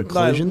some good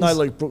inclusions. No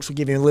Luke Brooks will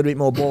give him a little bit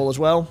more ball as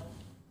well.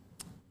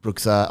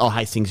 Brooks,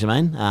 Hastings, you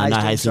mean? No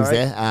Hastings sorry.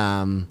 there.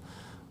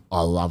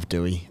 I love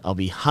Dewey. I'll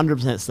be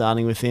 100%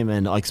 starting with him,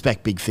 and I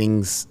expect big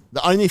things.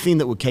 The only thing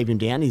that would keep him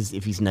down is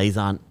if his knees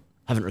haven't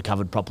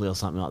recovered properly or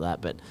something like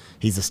that, but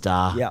he's a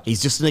star. Yep.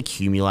 He's just an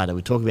accumulator.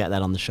 We talk about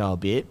that on the show a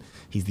bit.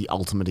 He's the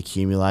ultimate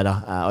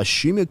accumulator. I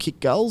assume he'll kick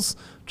goals.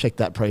 Check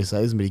that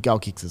pre-season, but he goal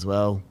kicks as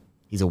well.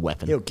 He's a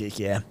weapon. He'll kick,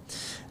 yeah.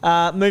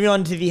 Moving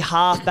on to the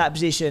half-back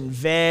position.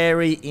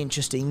 Very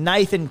interesting.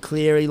 Nathan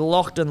Cleary,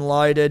 locked and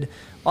loaded.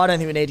 I don't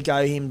think we need to go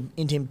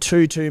into him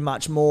too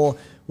much more.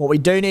 What we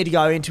do need to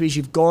go into is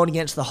you've gone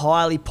against the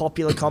highly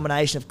popular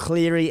combination of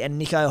Cleary and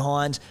Nicho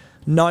Hynes.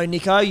 No,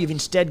 Nico, you've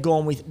instead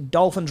gone with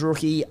Dolphins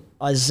rookie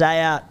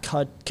Isaiah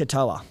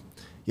Katoa.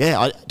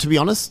 Yeah, to be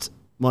honest,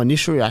 my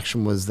initial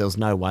reaction was there was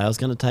no way I was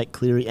going to take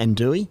Cleary and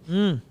Dewey.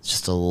 It's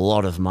just a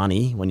lot of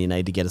money when you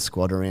need to get a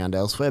squad around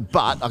elsewhere.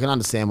 But I can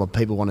understand why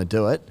people want to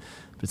do it.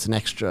 But it's an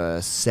extra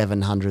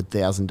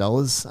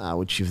 $700,000,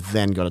 which you've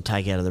then got to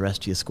take out of the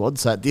rest of your squad.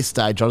 So at this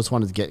stage, I just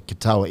wanted to get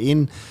Katoa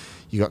in.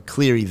 You got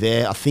Cleary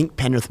there. I think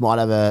Penrith might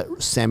have a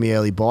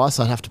semi-early buy,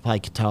 so I'd have to play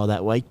Katoa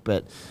that week.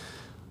 But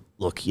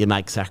look, you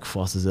make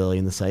sacrifices early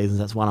in the season.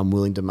 That's one I'm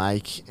willing to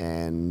make,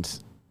 and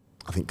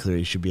I think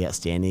Cleary should be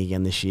outstanding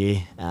again this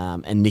year.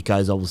 And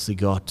Nico's obviously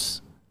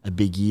got a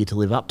big year to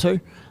live up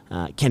to.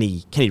 Can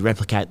he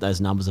replicate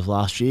those numbers of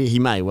last year? He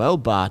may well,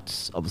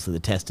 but obviously the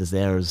test is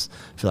there. I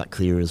feel like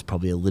Cleary is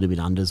probably a little bit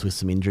unders with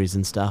some injuries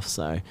and stuff,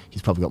 so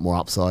he's probably got more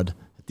upside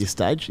at this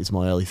stage, is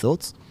my early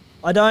thoughts.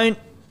 I don't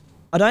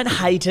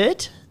hate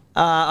it.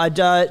 I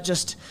don't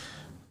just...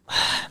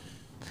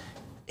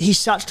 He's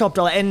such top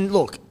dollar. And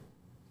look,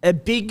 a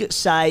big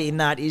say in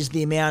that is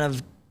the amount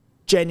of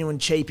genuine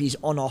cheapies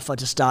on offer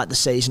to start the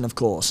season, of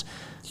course.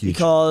 Huge.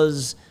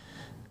 Because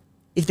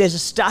if there's a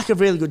stack of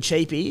really good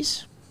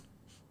cheapies,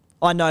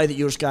 I know that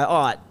you'll just go,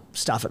 all right,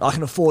 stuff it. I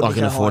can afford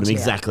him.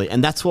 Exactly.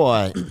 And that's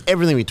why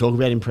everything we talk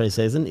about in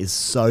pre-season is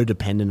so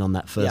dependent on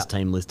that first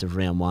team list of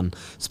round one,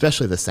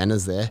 especially the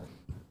centres there.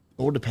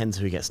 All depends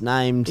who gets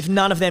named. If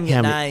none of them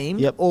get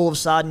named, all of a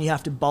sudden you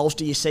have to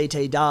bolster your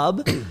CT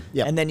dub,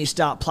 and then you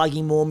start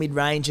plugging more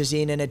mid-rangers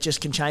in, and it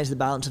just can change the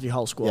balance of your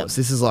whole squad.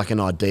 So this is like an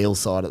ideal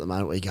side at the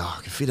moment where you go, I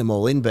can fit them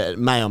all in, but it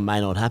may or may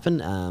not happen.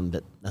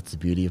 But that's the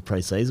beauty of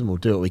pre-season. We'll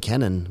do what we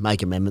can and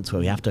make amendments where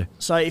we have to.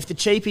 So if the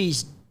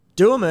cheapies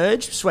do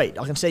emerge, sweet.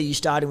 I can see you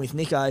starting with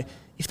Nico.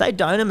 If they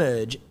don't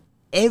emerge,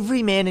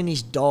 every man and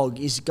his dog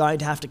is going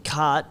to have to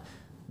cut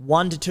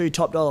 1 to 2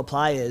 top dollar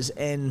players,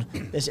 and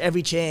there's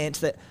every chance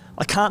that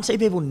I can't see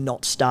people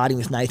not starting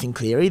with Nathan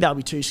Cleary. They'll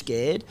be too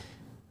scared.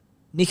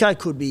 Nico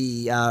could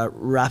be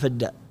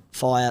rapid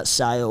fire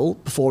sale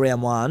before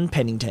round one,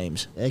 pending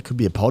teams. Yeah, it could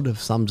be a pod of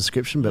some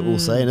description, but we'll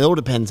see. And it all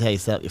depends how you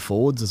set up your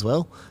forwards as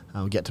well.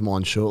 We'll get to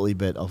mine shortly,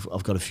 but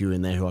I've got a few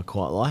in there who I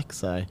quite like.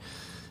 So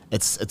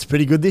it's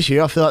pretty good this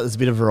year. I feel like there's a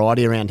bit of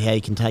variety around how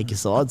you can take your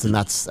sides, and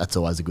that's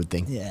always a good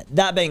thing. Yeah.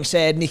 That being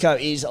said, Nico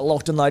is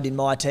locked and loaded in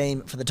my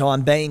team for the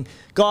time being.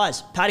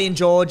 Guys, Paddy and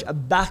George are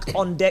back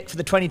on deck for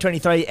the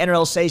 2023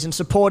 NRL season,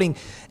 supporting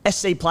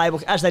SC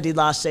Playbook as they did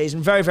last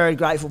season. Very, very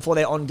grateful for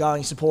their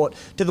ongoing support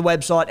to the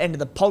website and to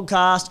the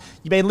podcast.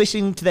 You've been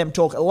listening to them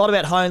talk a lot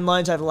about home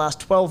loans over the last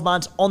 12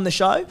 months on the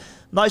show.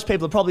 Most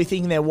people are probably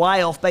thinking they're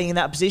way off being in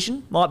that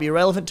position. Might be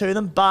irrelevant to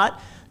them, but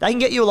they can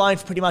get you a loan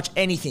for pretty much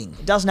anything.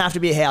 It doesn't have to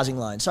be a housing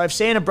loan. So if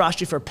Santa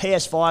brushed you for a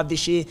PS5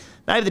 this year,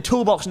 maybe the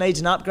toolbox needs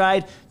an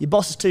upgrade, your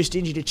boss is too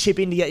stingy to chip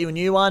in to get you a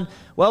new one,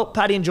 well,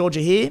 Paddy and George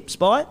are here,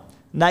 Spy.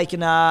 They can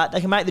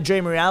make the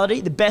dream a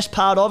reality. The best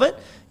part of it,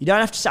 you don't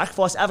have to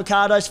sacrifice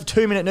avocados for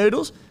 2-minute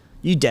noodles.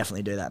 You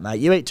definitely do that, mate.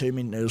 You eat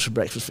 2-minute noodles for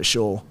breakfast for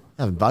sure.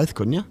 Have them both,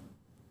 couldn't you?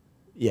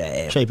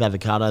 Yeah. Cheap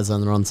avocados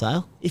when they're on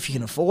sale. If you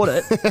can afford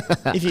it.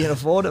 If you can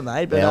afford it,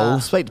 mate. But, we'll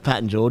speak to Pat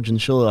and George, and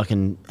surely I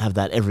can have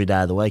that every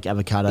day of the week,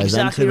 avocados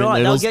exactly and 2-minute right.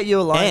 noodles. They'll get you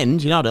a loan.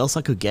 And you know what else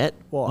I could get?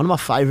 What? One of my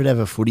favourite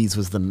ever footies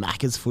was the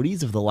Macca's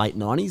footies of the late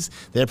 90s.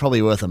 They're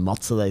probably worth a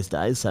mozza these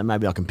days, so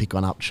maybe I can pick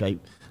one up cheap.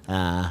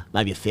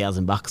 Maybe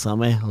 $1,000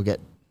 somewhere. I'll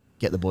get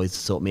the boys to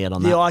sort me out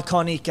on the that. The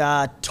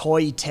iconic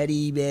toy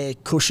teddy bear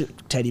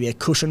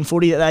cushion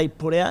footy that they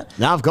put out.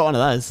 No, I've got one of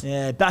those.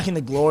 Yeah, back in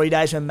the glory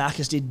days when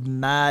Macca's did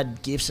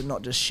mad gifts and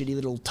not just shitty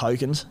little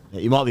tokens.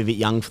 Yeah, you might be a bit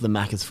young for the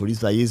Macca's footies,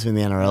 but they used them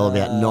in the NRL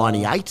about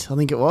 98, I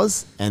think it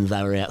was, and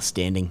they were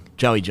outstanding.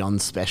 Joey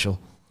John's special.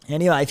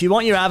 Anyway, if you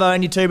want your avo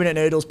and your 2-minute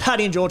noodles,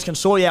 Paddy and George can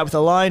sort you out with a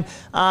loan.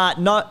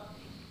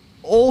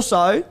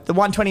 Also, the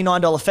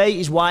 $129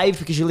 fee is waived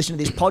because you listen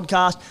to this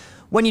podcast.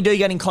 When you do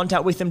get in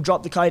contact with them,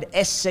 drop the code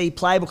SC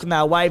Playbook and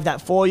they'll waive that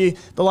for you.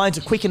 The loans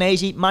are quick and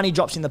easy. Money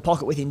drops in the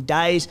pocket within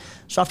days.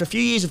 So after a few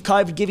years of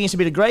COVID giving us a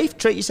bit of grief,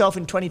 treat yourself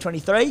in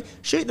 2023.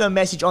 Shoot them a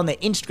message on their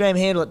Instagram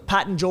handle at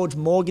Pat and George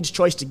Mortgage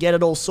Choice to get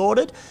it all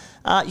sorted.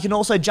 You can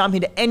also jump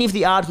into any of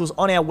the articles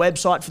on our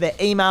website for their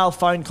email,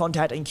 phone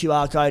contact and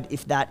QR code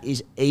if that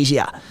is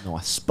easier.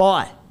 Nice.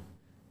 Spy,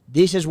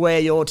 this is where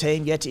your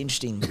team gets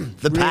interesting.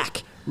 The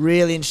pack.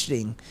 Really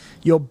interesting.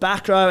 Your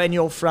back row and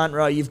your front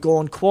row, you've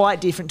gone quite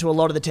different to a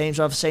lot of the teams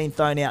I've seen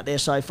thrown out there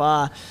so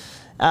far.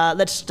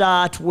 Let's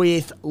start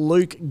with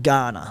Luke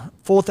Garner.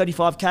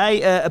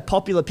 435k, a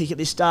popular pick at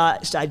this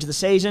stage of the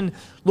season.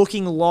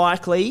 Looking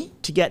likely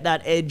to get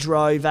that edge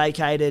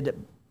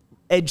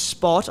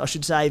spot, I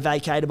should say,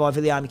 vacated by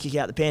Viliame kick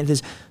out the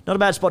Panthers. Not a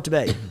bad spot to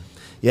be.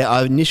 Yeah,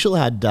 I initially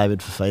had David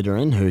Fafita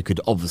in, who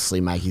could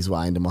obviously make his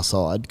way into my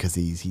side because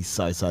he's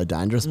so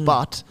dangerous.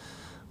 But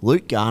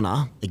Luke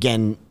Garner,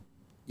 again,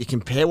 you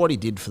compare what he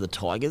did for the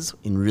Tigers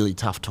in really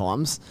tough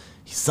times.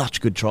 He's such a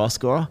good try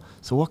scorer.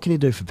 So what can he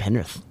do for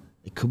Penrith?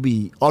 It could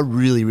be. I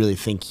really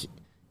think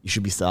you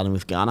should be starting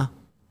with Garner.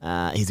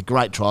 He's a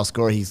great try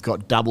scorer. He's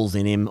got doubles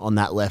in him on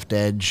that left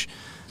edge.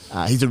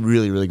 He's a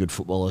really good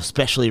footballer,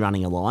 especially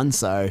running a line.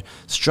 So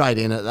straight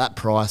in at that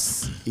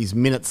price. His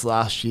minutes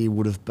last year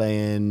would have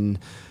been.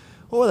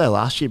 What were they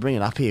last year? Bring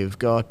it up here. We've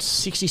got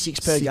 66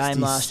 per game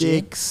last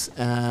year.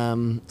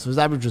 So his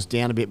average was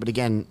down a bit, but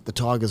again, the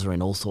Tigers were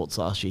in all sorts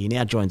last year. He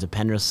now joins a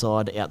Penrith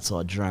side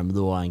outside Jerome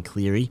Luai and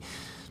Cleary.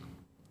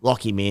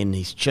 Lock him in.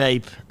 He's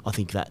cheap. I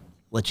think that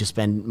lets you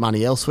spend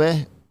money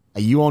elsewhere.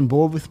 Are you on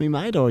board with me,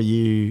 mate, or are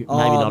you maybe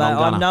not mate, on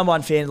Garner? I'm number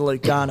one fan of the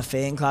Luke Garner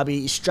fan club.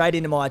 He's straight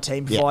into my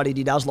team, provided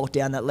he does lock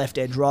down that left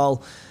edge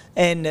role.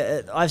 And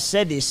I've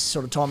said this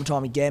sort of time and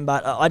time again,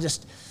 but I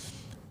just...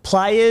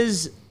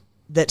 Players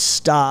that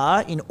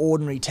star in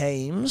ordinary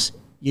teams,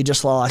 you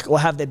just like, or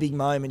have their big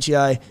moments, you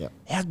go,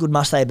 how good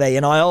must they be?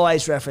 And I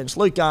always reference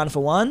Luke Garner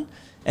for one,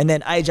 and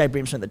then AJ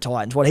Brimson at the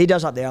Titans. What he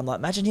does up there, I'm like,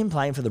 imagine him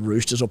playing for the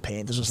Roosters or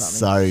Panthers or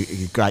something.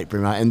 So great,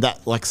 Brimo. And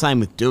that, like, same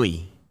with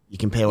Dewey. You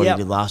compare what he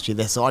did last year.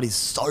 Their side is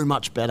so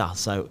much better.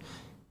 So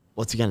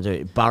what's he going to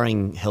do?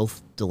 Barring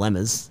health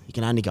dilemmas, he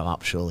can only go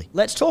up, surely.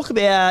 Let's talk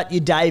about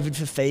your David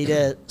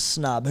Fafita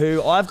snub,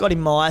 who I've got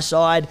in my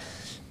side.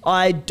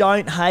 I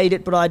don't hate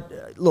it, but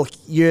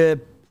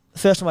you're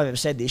first time I've ever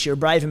said this. You're a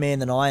braver man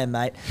than I am,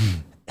 mate.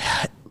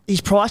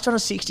 He's priced on a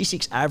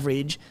 66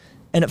 average,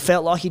 and it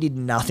felt like he did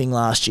nothing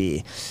last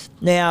year.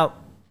 Now,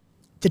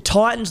 the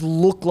Titans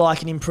look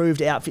like an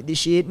improved outfit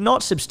this year,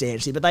 not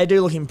substantially, but they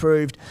do look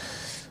improved.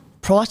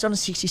 Priced on a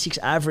 66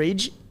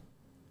 average,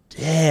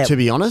 yeah. To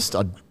be honest,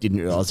 I didn't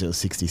realise it was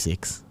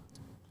 66.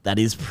 That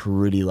is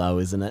pretty low,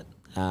 isn't it?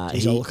 I'll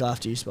look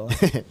after you,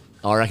 Spy.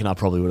 I reckon I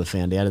probably would have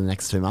found out in the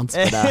next 2 months.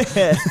 But,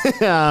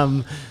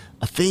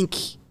 I think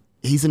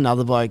he's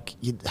another bloke.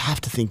 You'd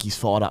have to think he's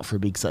fired up for a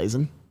big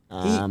season.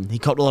 He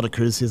copped a lot of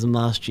criticism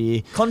last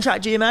year.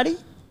 Contract year, Matty?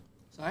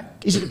 Sorry?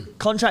 Is it a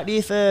contract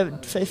year for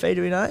Fifi,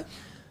 do we know?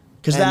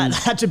 Because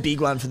that's a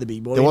big one for the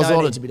big boy. There was a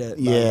lot of,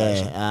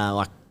 motivation.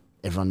 like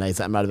everyone needs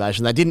that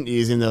motivation. They didn't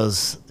use him. There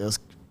was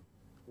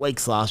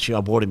weeks last year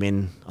I brought him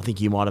in. I think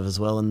you might have as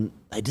well, and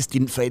they just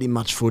didn't feed him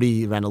much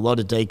footy. He ran a lot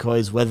of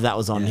decoys, whether that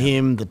was on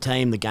him, the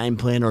team, the game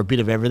plan, or a bit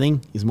of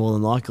everything is more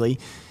than likely.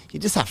 You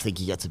just have to think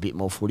he gets a bit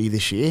more footy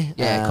this year.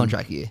 Yeah,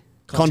 contract year.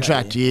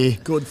 Contract year.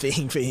 Good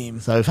thing for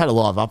him. So we've had a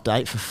live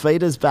update.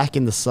 Fafita's back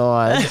in the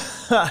side.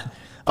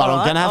 But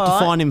I'm going to have to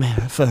find him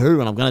for who,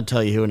 and I'm going to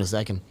tell you who in a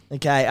second.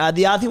 Okay,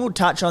 the other thing we'll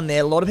touch on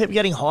there, a lot of people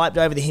getting hyped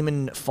over the him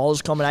and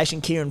Foz combination,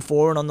 Kieran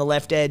Foran on the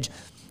left edge.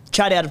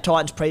 Chat out of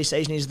Titans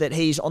pre-season is that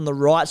he's on the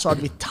right side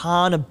with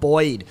Tana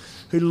Boyd,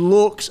 who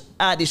looks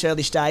at this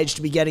early stage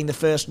to be getting the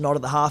first nod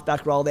at the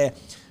halfback role there.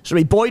 So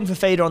it'll be Boyd and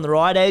Fafita on the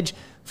right edge,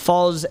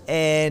 Foz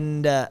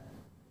and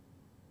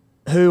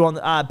who on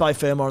the, Bo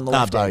Fermor on the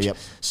left edge. Yep.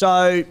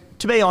 So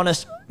to be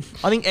honest,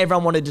 I think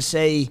everyone wanted to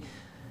see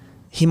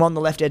him on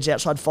the left edge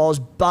outside Foz,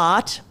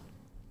 but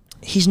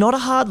he's not a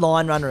hard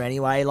line runner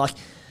anyway. Like,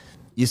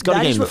 you've got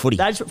to get him the footy.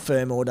 That's what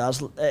Fermor does.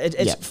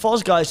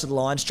 Foz goes to the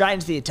line, straight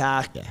into the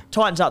attack,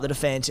 tightens up the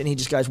defence, and he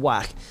just goes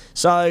whack.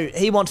 So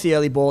he wants the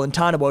early ball, and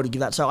Tana Boyd to give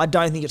that. So I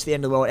don't think it's the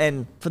end of the world.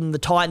 And from the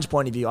Titans'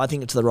 point of view, I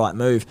think it's the right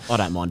move. I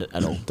don't mind it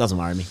at all. Doesn't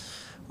worry me.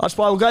 That's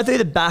why we'll go through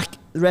the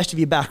rest of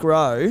your back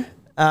row.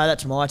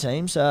 That's my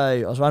team. So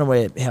I was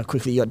wondering how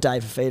quickly you got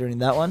Dave Fafita in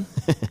that one.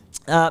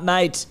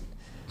 Mate,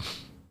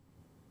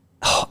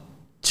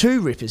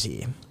 two rippers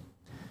here.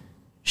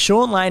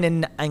 Sean Lane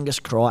and Angus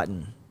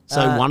Crichton.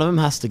 So one of them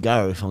has to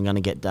go if I'm going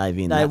to get Dave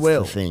in. That's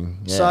the thing.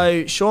 Yeah.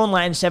 So Sean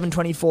Lane,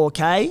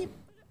 724k.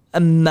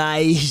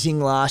 Amazing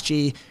last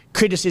year.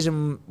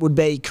 Criticism would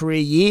be career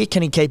year.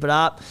 Can he keep it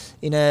up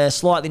in a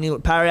slightly new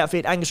look Parry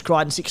outfit? Angus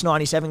Crichton,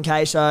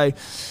 697k. So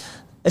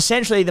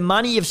essentially the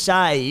money you've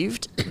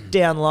saved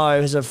down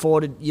low has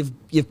afforded,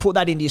 you've put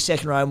that into your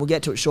second row, and we'll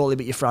get to it shortly,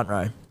 but your front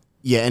row.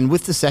 Yeah, and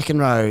with the second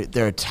row,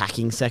 they're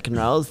attacking second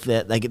rows.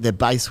 They get their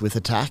base with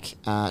attack.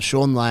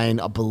 Sean Lane,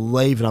 I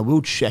believe, and I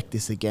will check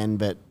this again,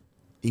 but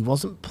he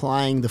wasn't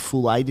playing the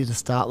full 80 to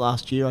start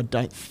last year, I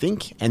don't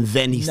think. And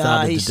then he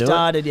started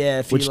to do it.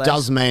 A few which less.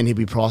 does mean he'll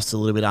be priced a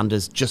little bit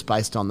unders just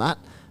based on that.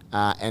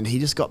 And he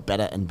just got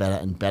better and better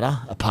and better,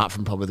 apart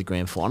from probably the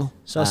grand final.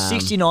 So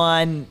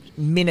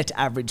 69-minute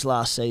average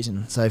last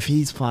season. So if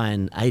he's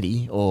playing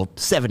 80 or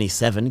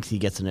 77, because he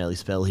gets an early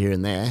spell here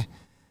and there,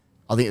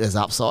 I think there's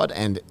upside.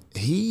 And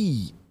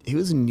he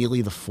was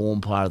nearly the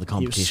form player of the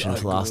competition so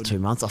for the last good. 2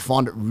 months. I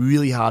find it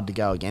really hard to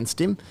go against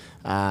him.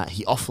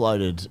 He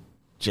offloaded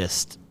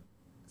just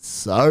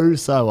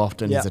so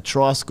often. Yep. He's a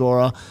try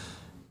scorer.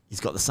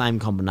 He's got the same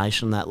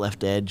combination on that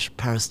left edge.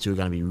 Paris still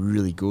going to be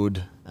really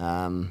good.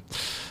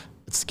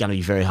 It's going to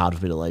be very hard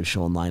for me to leave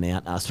Sean Lane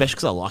out, especially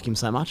because I like him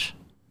so much.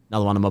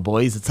 Another one of my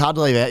boys. It's hard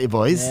to leave out your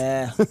boys.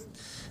 Yeah.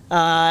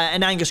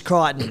 And Angus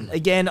Crichton.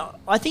 Again,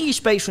 I think he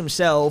speaks for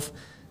himself.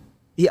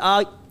 The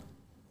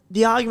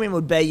argument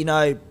would be,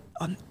 I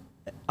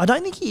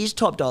don't think he is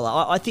top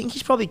dollar. I think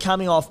he's probably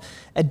coming off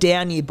a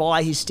down year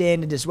by his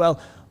standard as well.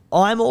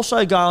 I'm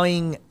also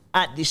going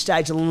at this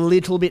stage a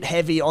little bit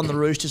heavy on the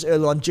Roosters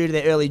early on due to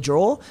their early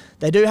draw.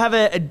 They do have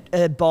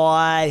a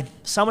bye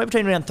somewhere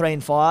between round 3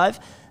 and 5.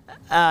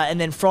 And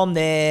then from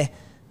there,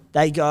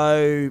 they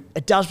go...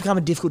 It does become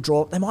a difficult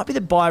draw. They might be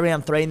the bye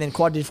round 3 and then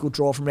quite a difficult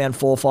draw from round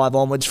 4 or 5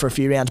 onwards for a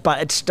few rounds.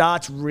 But it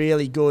starts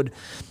really good.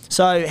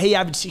 So he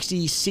averaged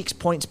 66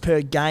 points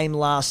per game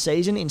last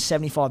season in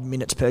 75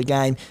 minutes per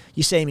game.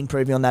 You see him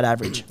improving on that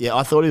average. Yeah,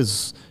 I thought he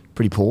was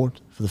pretty poor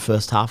for the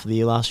first half of the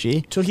year last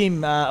year. Took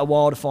him a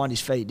while to find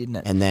his feet, didn't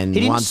it? And then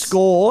he didn't once-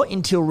 score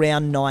until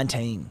round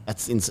 19.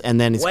 And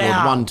then he scored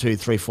Wow. 1, 2,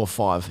 3, 4,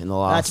 5 in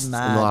the That's last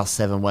mad.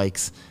 7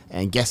 weeks.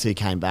 And guess who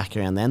came back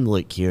around then?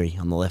 Luke Keary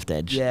on the left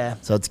edge. Yeah.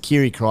 So it's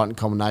Keary-Crichton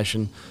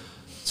combination.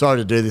 Sorry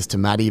to do this to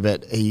Matty,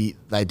 but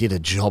they did a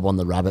job on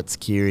the Rabbits,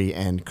 Keary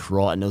and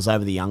Crichton. It was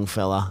over the young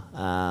fella,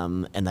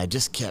 and they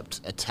just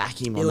kept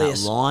attacking him on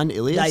Ilias. that line.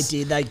 Ilias.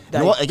 They did.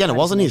 Again, it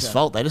wasn't his measure.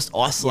 fault. They just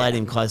isolated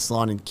him close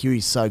line, and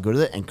Keary's so good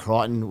at it, and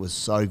Crichton was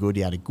so good.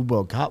 He had a good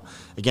World Cup.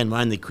 Again,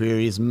 my only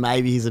query is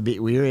maybe he's a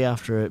bit weary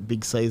after a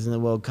big season in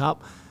the World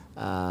Cup,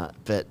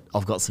 but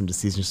I've got some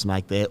decisions to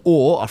make there.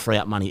 Or I free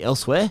up money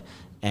elsewhere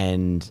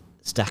and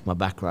stack my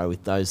back row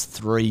with those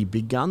 3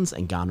 big guns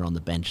and Garner on the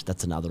bench.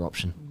 That's another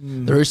option.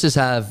 The Roosters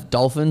have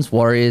Dolphins,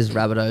 Warriors,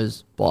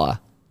 Rabbitohs, bye.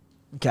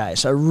 Okay,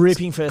 so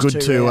ripping first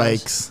Good 2 rounds.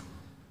 weeks.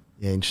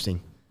 Yeah,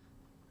 interesting.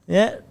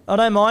 Yeah, I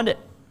don't mind it.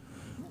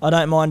 I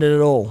don't mind it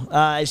at all. As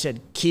I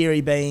said, Keary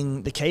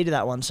being the key to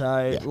that one.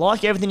 So,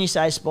 like everything you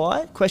say,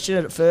 Spy, question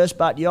it at first,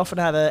 but you often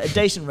have a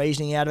decent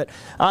reasoning out of it.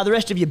 The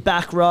rest of your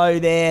back row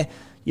there,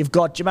 you've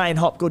got Jermaine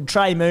Hopgood,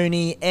 Trey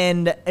Mooney,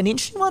 and an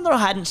interesting one that I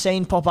hadn't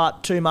seen pop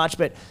up too much,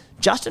 but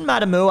Justin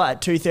Matamua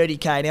at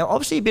 230k. Now,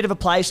 obviously a bit of a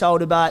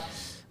placeholder, but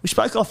we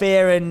spoke off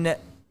air and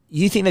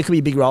you think there could be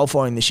a big role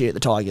for him this year at the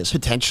Tigers?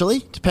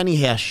 Potentially, depending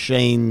how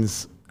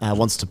Sheens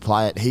wants to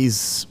play it.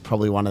 He's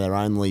probably one of their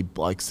only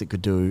blokes that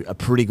could do a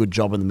pretty good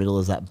job in the middle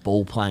as that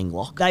ball-playing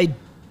lock. They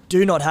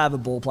do not have a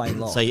ball-playing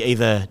lock. So you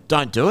either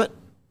don't do it.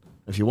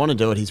 If you want to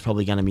do it, he's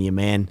probably going to be your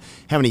man.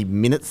 How many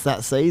minutes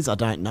that sees, I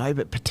don't know,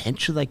 but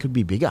potentially they could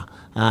be bigger.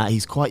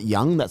 He's quite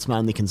young. That's my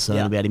only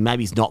concern about him.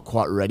 Maybe he's not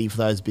quite ready for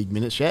those big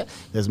minutes yet.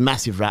 There's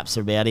massive raps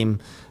about him.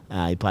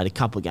 He played a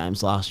couple of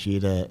games last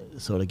year to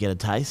sort of get a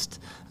taste.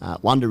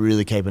 One to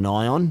really keep an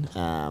eye on.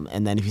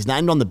 And then if he's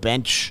named on the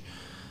bench,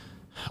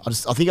 I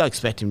think I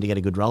expect him to get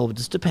a good role. It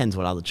just depends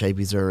what other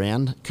cheapies are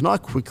around. Can I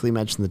quickly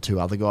mention the 2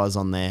 other guys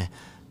on there?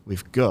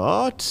 We've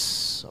got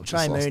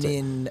Trey Mooney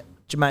and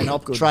Jermaine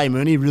Hopgood. Trey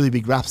Mooney, really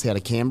big raps out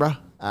of Canberra.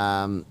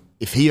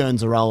 If he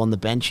earns a role on the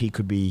bench, he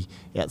could be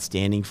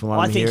outstanding from what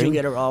I'm hearing. I think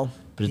he'll get a role.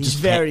 But He's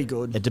very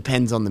good. It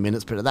depends on the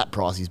minutes, but at that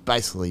price, he's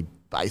basically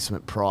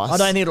basement price. I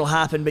don't think it'll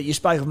happen, but you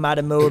spoke of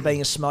Matamua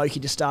being a smoky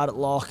to start at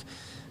lock.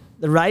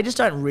 The Raiders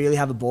don't really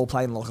have a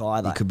ball-playing lock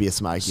either. He could be a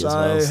smoky So, as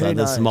well. So who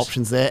there's some knows?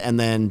 options there. And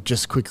then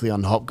just quickly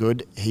on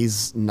Hopgood,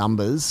 his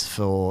numbers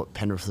for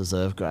Penrith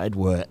reserve grade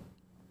were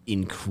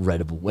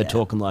incredible. We're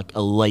talking like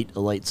elite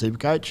super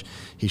coach.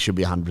 He should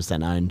be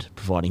 100% owned,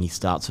 providing he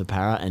starts for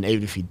Para. And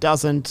even if he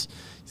doesn't,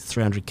 he's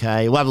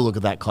 300k. We'll have a look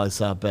at that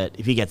closer. But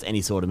if he gets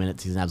any sort of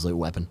minutes, he's an absolute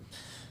weapon.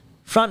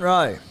 Front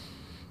row,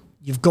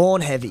 you've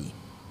gone heavy.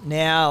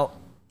 Now,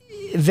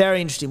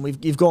 very interesting.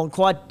 You've gone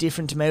quite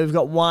different to me. We've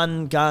got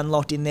one gun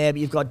locked in there, but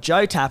you've got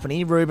Joe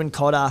Tapney, Ruben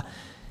Cotter,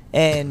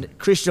 and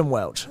Christian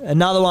Welch.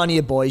 Another one of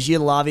your boys. You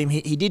love him.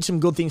 He did some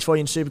good things for you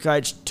in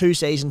Supercoach 2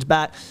 seasons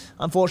back.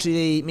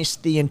 Unfortunately, he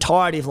missed the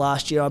entirety of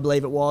last year, I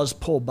believe it was.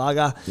 Poor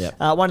bugger. Yep.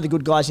 One of the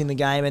good guys in the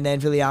game, and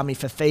then Viliami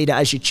Fafita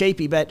as your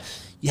cheapie. But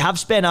you have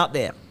spent up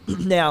there.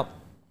 Now,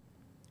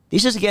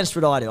 this is against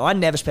what I do. I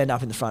never spend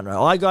up in the front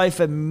row. I go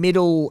for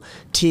middle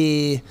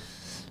tier,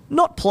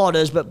 not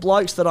plotters, but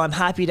blokes that I'm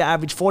happy to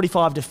average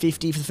 45 to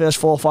 50 for the first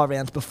 4 or 5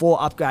 rounds before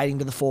upgrading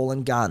to the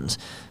fallen guns.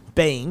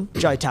 Being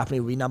Joe Tapney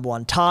will be number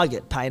 1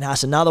 target. Payne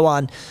Haas another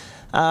one.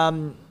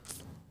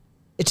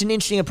 It's an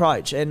interesting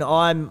approach, and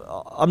I'm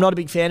not a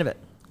big fan of it.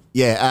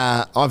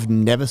 Yeah, I've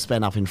never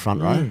spent up in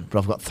front row, but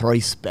I've got 3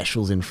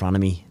 specials in front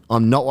of me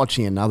I'm not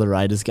watching another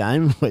Raiders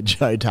game where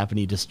Joe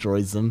Tapine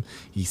destroys them.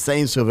 He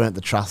seems to have earned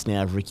the trust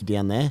now of Ricky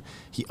down there.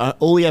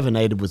 All he ever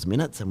needed was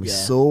minutes, and we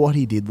saw what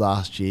he did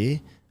last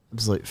year.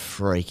 Absolute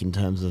freak in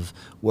terms of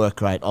work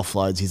rate,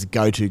 offloads. He's a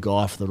go-to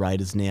guy for the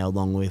Raiders now,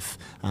 along with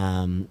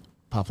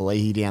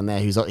Papali'i down there.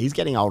 He's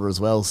getting older as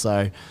well,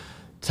 so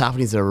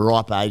Tapine's at a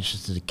ripe age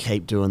just to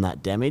keep doing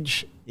that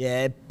damage.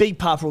 Yeah, Big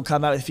Papa will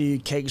come out with a few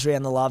kegs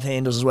around the love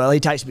handles as well. He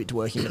takes a bit to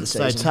work into the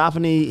season. So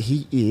Tapine,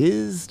 he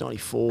is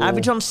 94.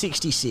 Average on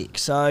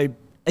 66. So,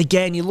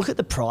 again, you look at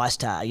the price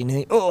tag and you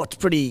think, oh, it's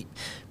pretty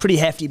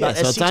hefty. Yeah, But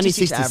so it's only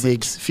 66,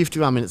 average.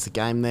 51 minutes a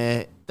game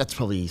there. That's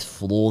probably his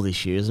floor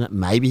this year, isn't it?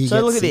 Maybe he So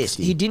gets look at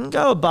 60. this. He didn't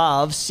go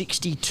above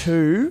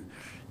 62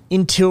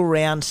 until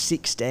round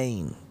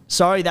 16.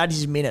 Sorry, that is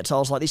his minutes. I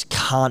was like, this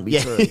can't be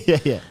true.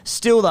 yeah.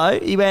 Still, though,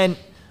 he went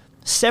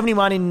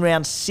 71 in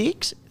round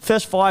 6.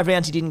 First 5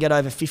 rounds, he didn't get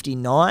over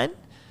 59.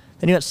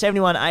 Then he went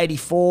 71,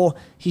 84.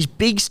 His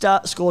big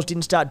scores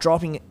didn't start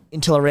dropping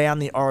until around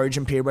the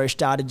Origin period where he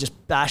started just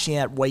bashing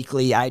out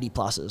weekly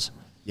 80-pluses.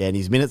 Yeah, and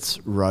his minutes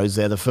rose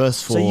there. The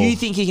first 4... So you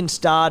think he can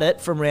start it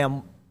from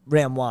round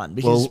 1?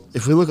 Because Well,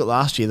 if we look at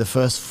last year, the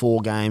first 4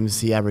 games,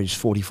 he averaged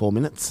 44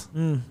 minutes.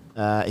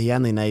 He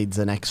only needs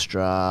an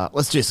extra...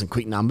 Let's do some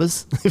quick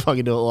numbers, if I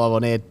can do it live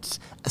on air.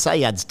 Say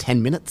he adds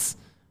 10 minutes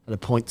at a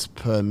points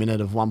per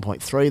minute of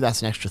 1.3.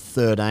 That's an extra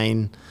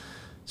 13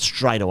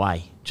 straight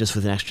away, just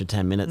with an extra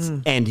 10 minutes.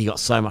 And he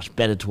got so much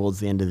better towards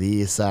the end of the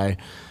year. So,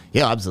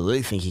 yeah, I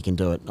absolutely think he can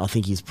do it. I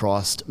think he's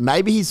priced...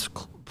 Maybe he's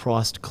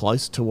priced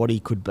close to what he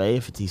could be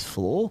if it's his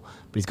floor,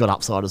 but he's got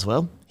upside as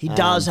well. he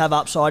does have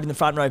upside in the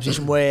front row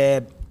position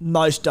where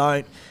most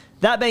don't.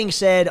 That being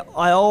said,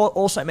 I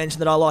also mentioned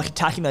that I like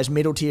attacking those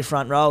middle-tier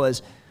front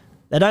rowers.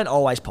 They don't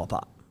always pop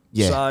up.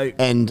 Yeah, So,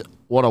 and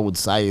what I would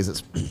say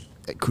is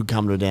it could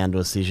come down to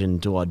a decision,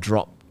 do I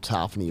drop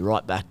Tapine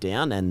right back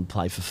down and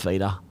play for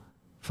feeder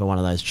for one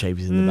of those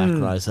cheapies in the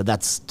back row? So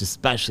that's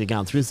just basically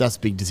going through. So that's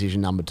big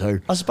decision number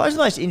 2. I suppose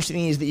the most interesting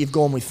thing is that you've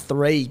gone with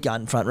 3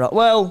 gun front row.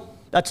 Well,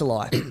 that's a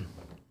lie.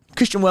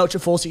 Christian Welch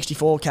at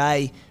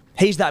 464k.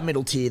 He's that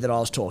middle tier that I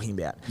was talking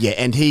about. Yeah,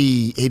 and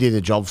he did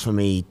a job for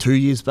me 2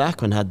 years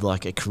back when had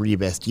like a career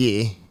best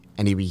year,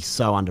 and he'd be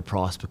so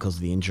underpriced because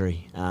of the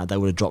injury. They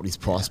would have dropped his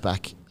price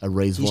back a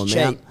reasonable He's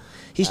amount. cheap.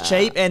 He's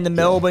cheap, and the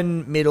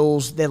Melbourne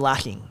middles, they're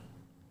lacking.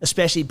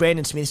 Especially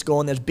Brandon Smith's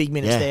gone. There's big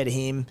minutes there to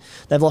him.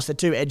 They've lost their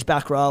 2 edge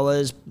back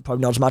rowers.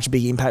 Probably not as much a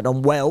big impact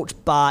on Welch,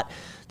 but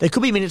there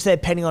could be minutes there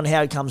depending on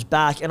how he comes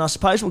back. And I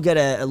suppose we'll get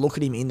a look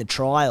at him in the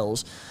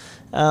trials.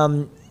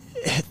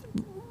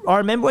 I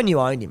remember when you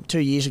owned him 2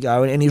 years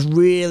ago, and he's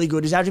really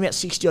good. He's averaging about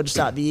 60 odd to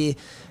start the year,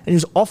 and he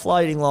was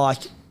offloading like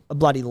a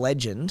bloody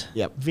legend.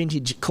 Yep.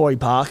 Vintage Corey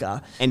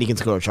Parker. And he can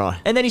score a try.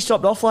 And then he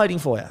stopped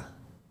offloading for you.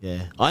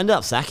 Yeah. I ended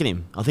up sacking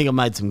him. I think I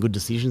made some good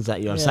decisions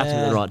that year. I sacked him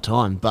at the right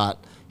time,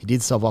 but he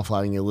did stop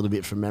offloading a little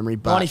bit from memory.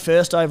 But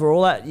 91st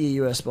overall that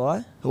year, US Spy.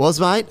 it was,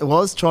 mate. It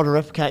was. Trying to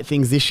replicate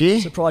things this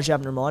year. Surprised you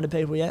haven't reminded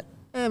people yet.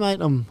 Yeah, mate,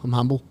 I'm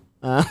humble.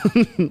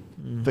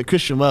 But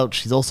Christian Welch,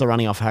 he's also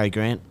running off Harry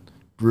Grant.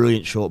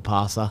 Brilliant short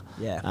passer.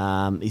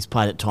 Yeah. He's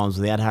played at times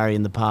without Harry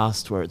in the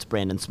past, where it's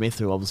Brandon Smith,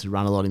 who obviously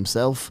run a lot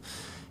himself.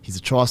 He's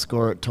a try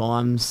scorer at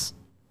times.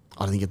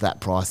 I think at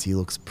that price, he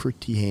looks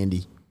pretty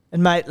handy.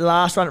 And, mate,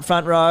 last one at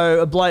front row,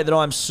 a bloke that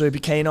I'm super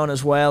keen on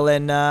as well.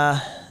 And,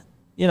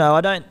 you know,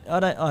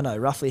 I know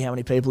roughly how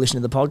many people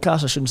listen to the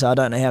podcast. I shouldn't say I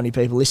don't know how many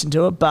people listen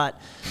to it,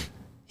 but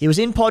he was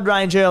in pod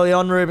range early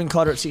on, Ruben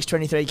Cotter at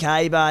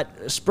 623k, but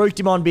spruiked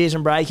him on beers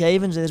and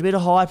break-evens. There's a bit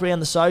of hype around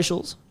the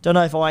socials. Don't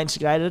know if I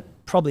instigated it.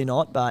 Probably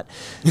not, but,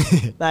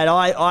 mate,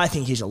 I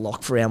think he's a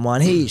lock for round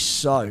 1. He's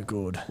so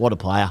good. What a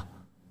player.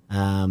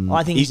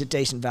 I think he's a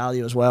decent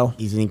value as well.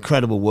 He's an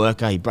incredible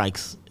worker. He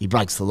breaks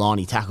the line,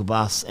 he tackle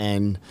busts,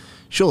 and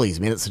surely his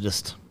minutes are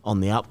just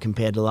on the up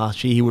compared to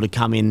last year. He would have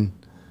come in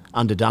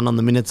underdone on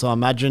the minutes, I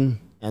imagine,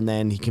 and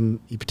then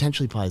he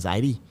potentially plays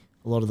 80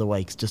 a lot of the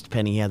weeks, just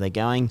depending how they're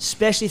going.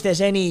 Especially if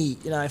there's any,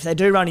 you know, if they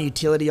do run a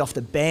utility off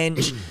the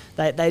bench,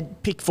 they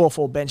pick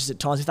 4-4 benches at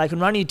times. If they can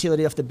run a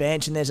utility off the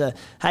bench and there's a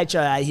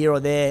HOA here or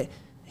there,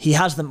 he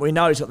has them. We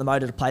know he's got the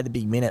motor to play the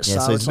big minutes.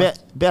 Yeah, so it's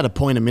about a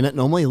point a minute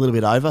normally, a little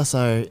bit over.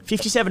 So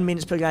 57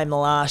 minutes per game the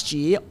last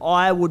year.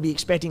 I would be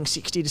expecting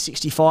 60 to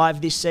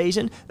 65 this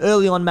season.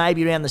 Early on,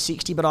 maybe around the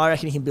 60, but I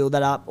reckon he can build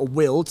that up, or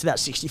will, to that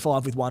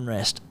 65 with one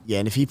rest. Yeah,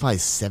 and if he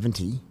plays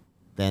 70,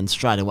 then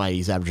straight away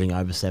he's averaging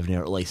over 70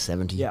 or at least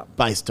 70,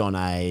 based on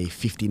a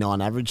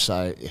 59 average.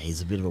 So he's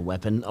a bit of a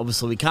weapon.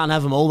 Obviously, we can't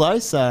have them all though.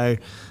 So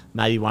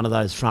maybe one of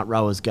those front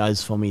rowers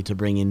goes for me to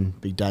bring in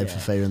Big Dave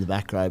Fafita in the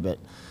back row, but.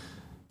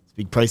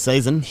 Big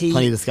pre-season,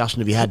 plenty of discussion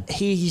to be had.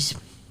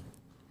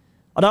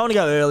 I don't want to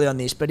go early on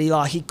this, but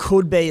he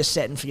could be a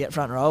set and forget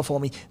front row for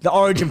me. The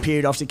Origin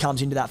period obviously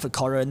comes into that for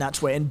Cotter, and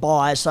that's where, and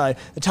buys, so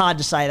it's hard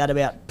to say that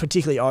about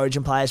particularly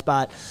Origin players,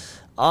 but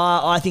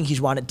I think he's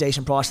one at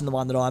decent price and the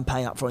one that I'm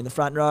paying up for in the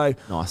front row.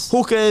 Nice.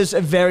 Hookers, a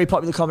very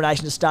popular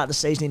combination to start the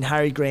season in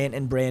Harry Grant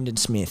and Brandon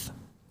Smith.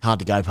 Hard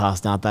to go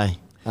past, aren't they?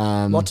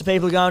 Lots of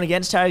people are going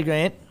against Harry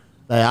Grant.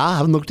 They are. I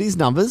haven't looked at his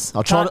numbers.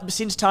 I'll try to...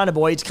 Since Tanner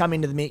Boyd's come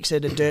into the mix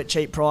at a dirt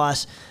cheap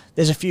price,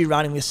 there's a few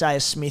running with, say,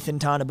 a Smith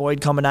and Tanner Boyd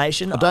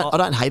combination. I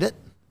don't hate it.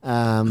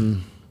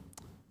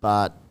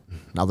 But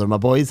another of my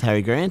boys,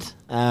 Harry Grant.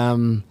 He's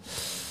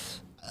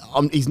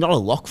not a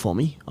lock for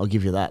me. I'll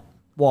give you that.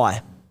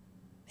 Why?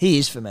 He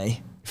is for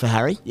me. For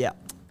Harry? Yeah.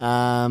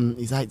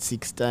 He's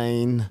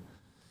 8.16.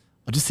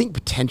 I just think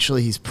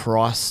potentially he's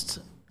priced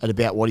at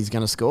about what he's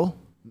going to score.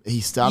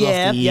 He started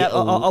off the year... Yeah,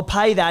 I'll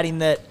pay that in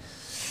that...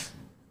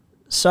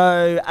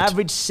 So,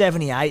 average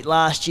 78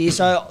 last year.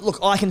 So, look,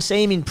 I can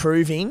see him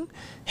improving.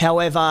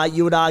 However,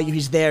 you would argue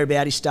he's there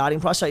about his starting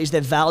price. So, is there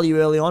value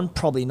early on?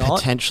 Probably not.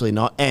 Potentially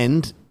not.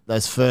 And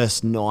those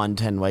first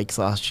 9-10 weeks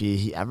last year,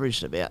 he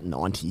averaged about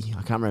 90. I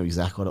can't remember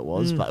exactly what it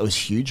was, but it was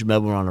huge.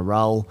 Melbourne were on a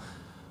roll.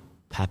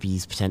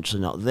 Pappy's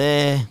potentially not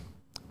there.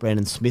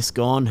 Brandon Smith's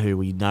gone, who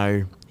we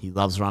know he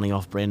loves running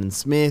off Brandon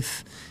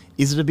Smith.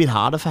 Is it a bit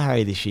harder for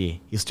Harry this year?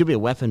 He'll still be a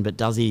weapon, but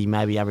does he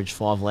maybe average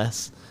 5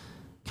 less?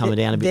 Coming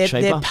down a bit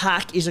cheaper. Their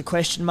pack is a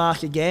question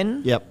mark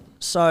again. Yep.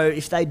 So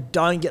if they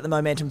don't get the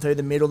momentum through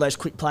the middle, those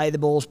quick play the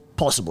balls,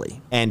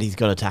 possibly. And he's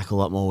got to tackle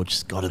a lot more, which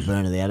has got to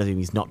burn it out of him.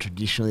 He's not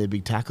traditionally a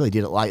big tackler. He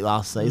did it late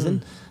last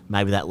season.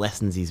 Maybe that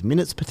lessens his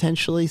minutes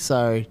potentially.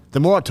 So the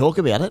more I talk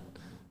about it,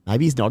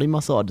 maybe he's not in my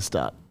side to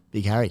start.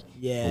 Big Harry.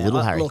 Yeah.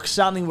 Little Harry. Look,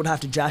 something would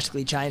have to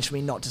drastically change for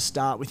me not to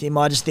start with him.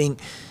 I just think...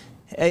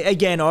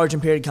 Again, Origin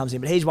period comes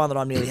in, but he's one that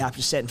I'm really happy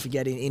to set and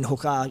forget in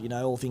hooker,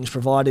 all things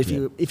provided,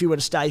 if he were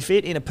to stay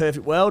fit in a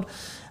perfect world.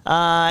 But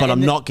I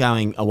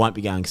won't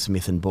be going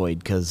Smith and Boyd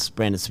because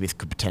Brandon Smith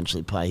could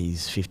potentially play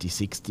his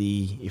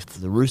 50-60 if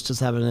the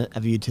Roosters have a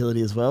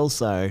utility as well.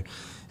 So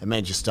it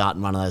means you're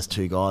starting one of those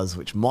two guys,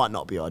 which might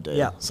not be ideal.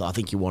 Yeah. So I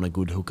think you want a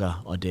good hooker,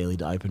 ideally,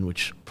 to open,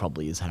 which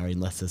probably is Harry,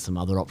 unless there's some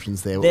other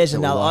options there. There's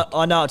another.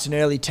 I know it's an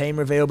early team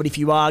reveal, but if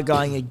you are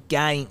going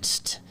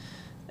against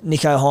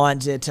Nicho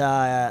Hines at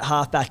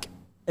halfback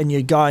and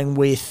you're going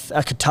with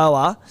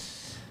Katoa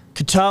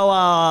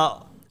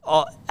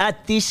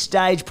at this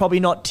stage probably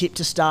not tipped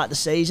to start the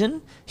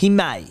season. He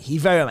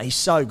very may. He's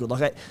so good.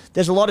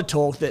 There's a lot of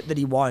talk that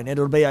he won't.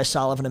 It'll be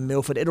O'Sullivan and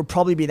Milford. It'll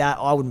probably be that.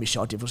 I wouldn't be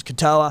shocked if it was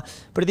Katoa.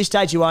 But at this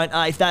stage, you won't.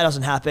 If that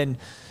doesn't happen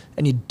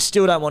and you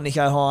still don't want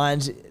Nicho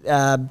Hines,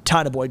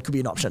 Tanner Boyd could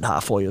be an option at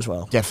half for you as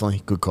well.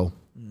 Definitely. Good call.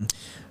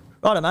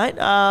 Righto, mate.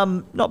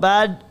 Not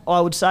bad,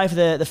 I would say, for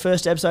the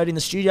first episode in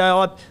the studio.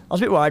 I was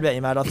a bit worried about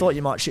you, mate. I thought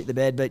you might shit the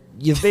bed, but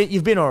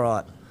you've been all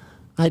right.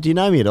 Hey, do you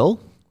know me at all?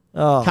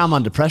 Oh. Calm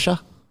under pressure.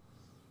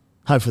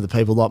 Hopefully the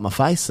people like my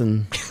face,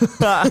 and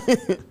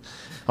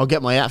I'll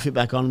get my outfit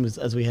back on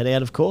as we head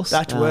out, of course.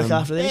 Back to work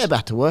after this? Yeah,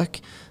 back to work.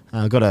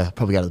 I've got to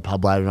probably go to the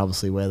pub later and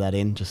obviously wear that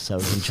in just so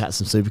we can chat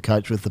some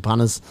Supercoach with the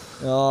punters.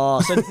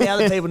 Oh, so now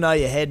that people know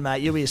your head,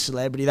 mate, you'll be a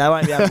celebrity. They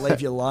won't be able to leave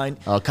you alone.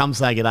 Oh, come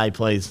say good day,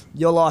 please.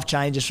 Your life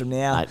changes from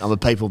now. Mate, I'm a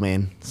people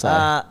man. So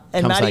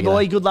and Matty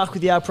boy, good luck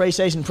with your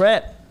pre-season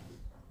prep.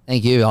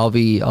 Thank you. I'll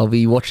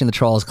be watching the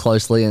trials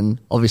closely and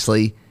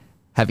obviously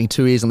having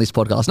 2 ears on this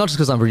podcast, not just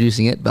because I'm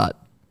producing it, but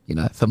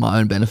for my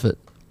own benefit.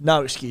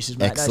 No excuses,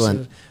 mate.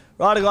 Excellent.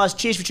 Righto, guys,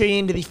 cheers for tuning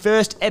in to the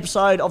first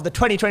episode of the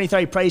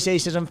 2023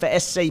 pre-season for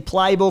SC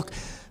Playbook.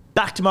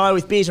 Back tomorrow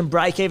with Beers and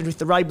Break-Even with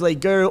the Rugby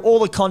League Guru. All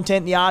the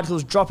content, the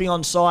articles dropping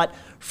on site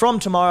from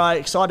tomorrow.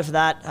 Excited for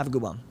that. Have a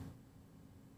good one.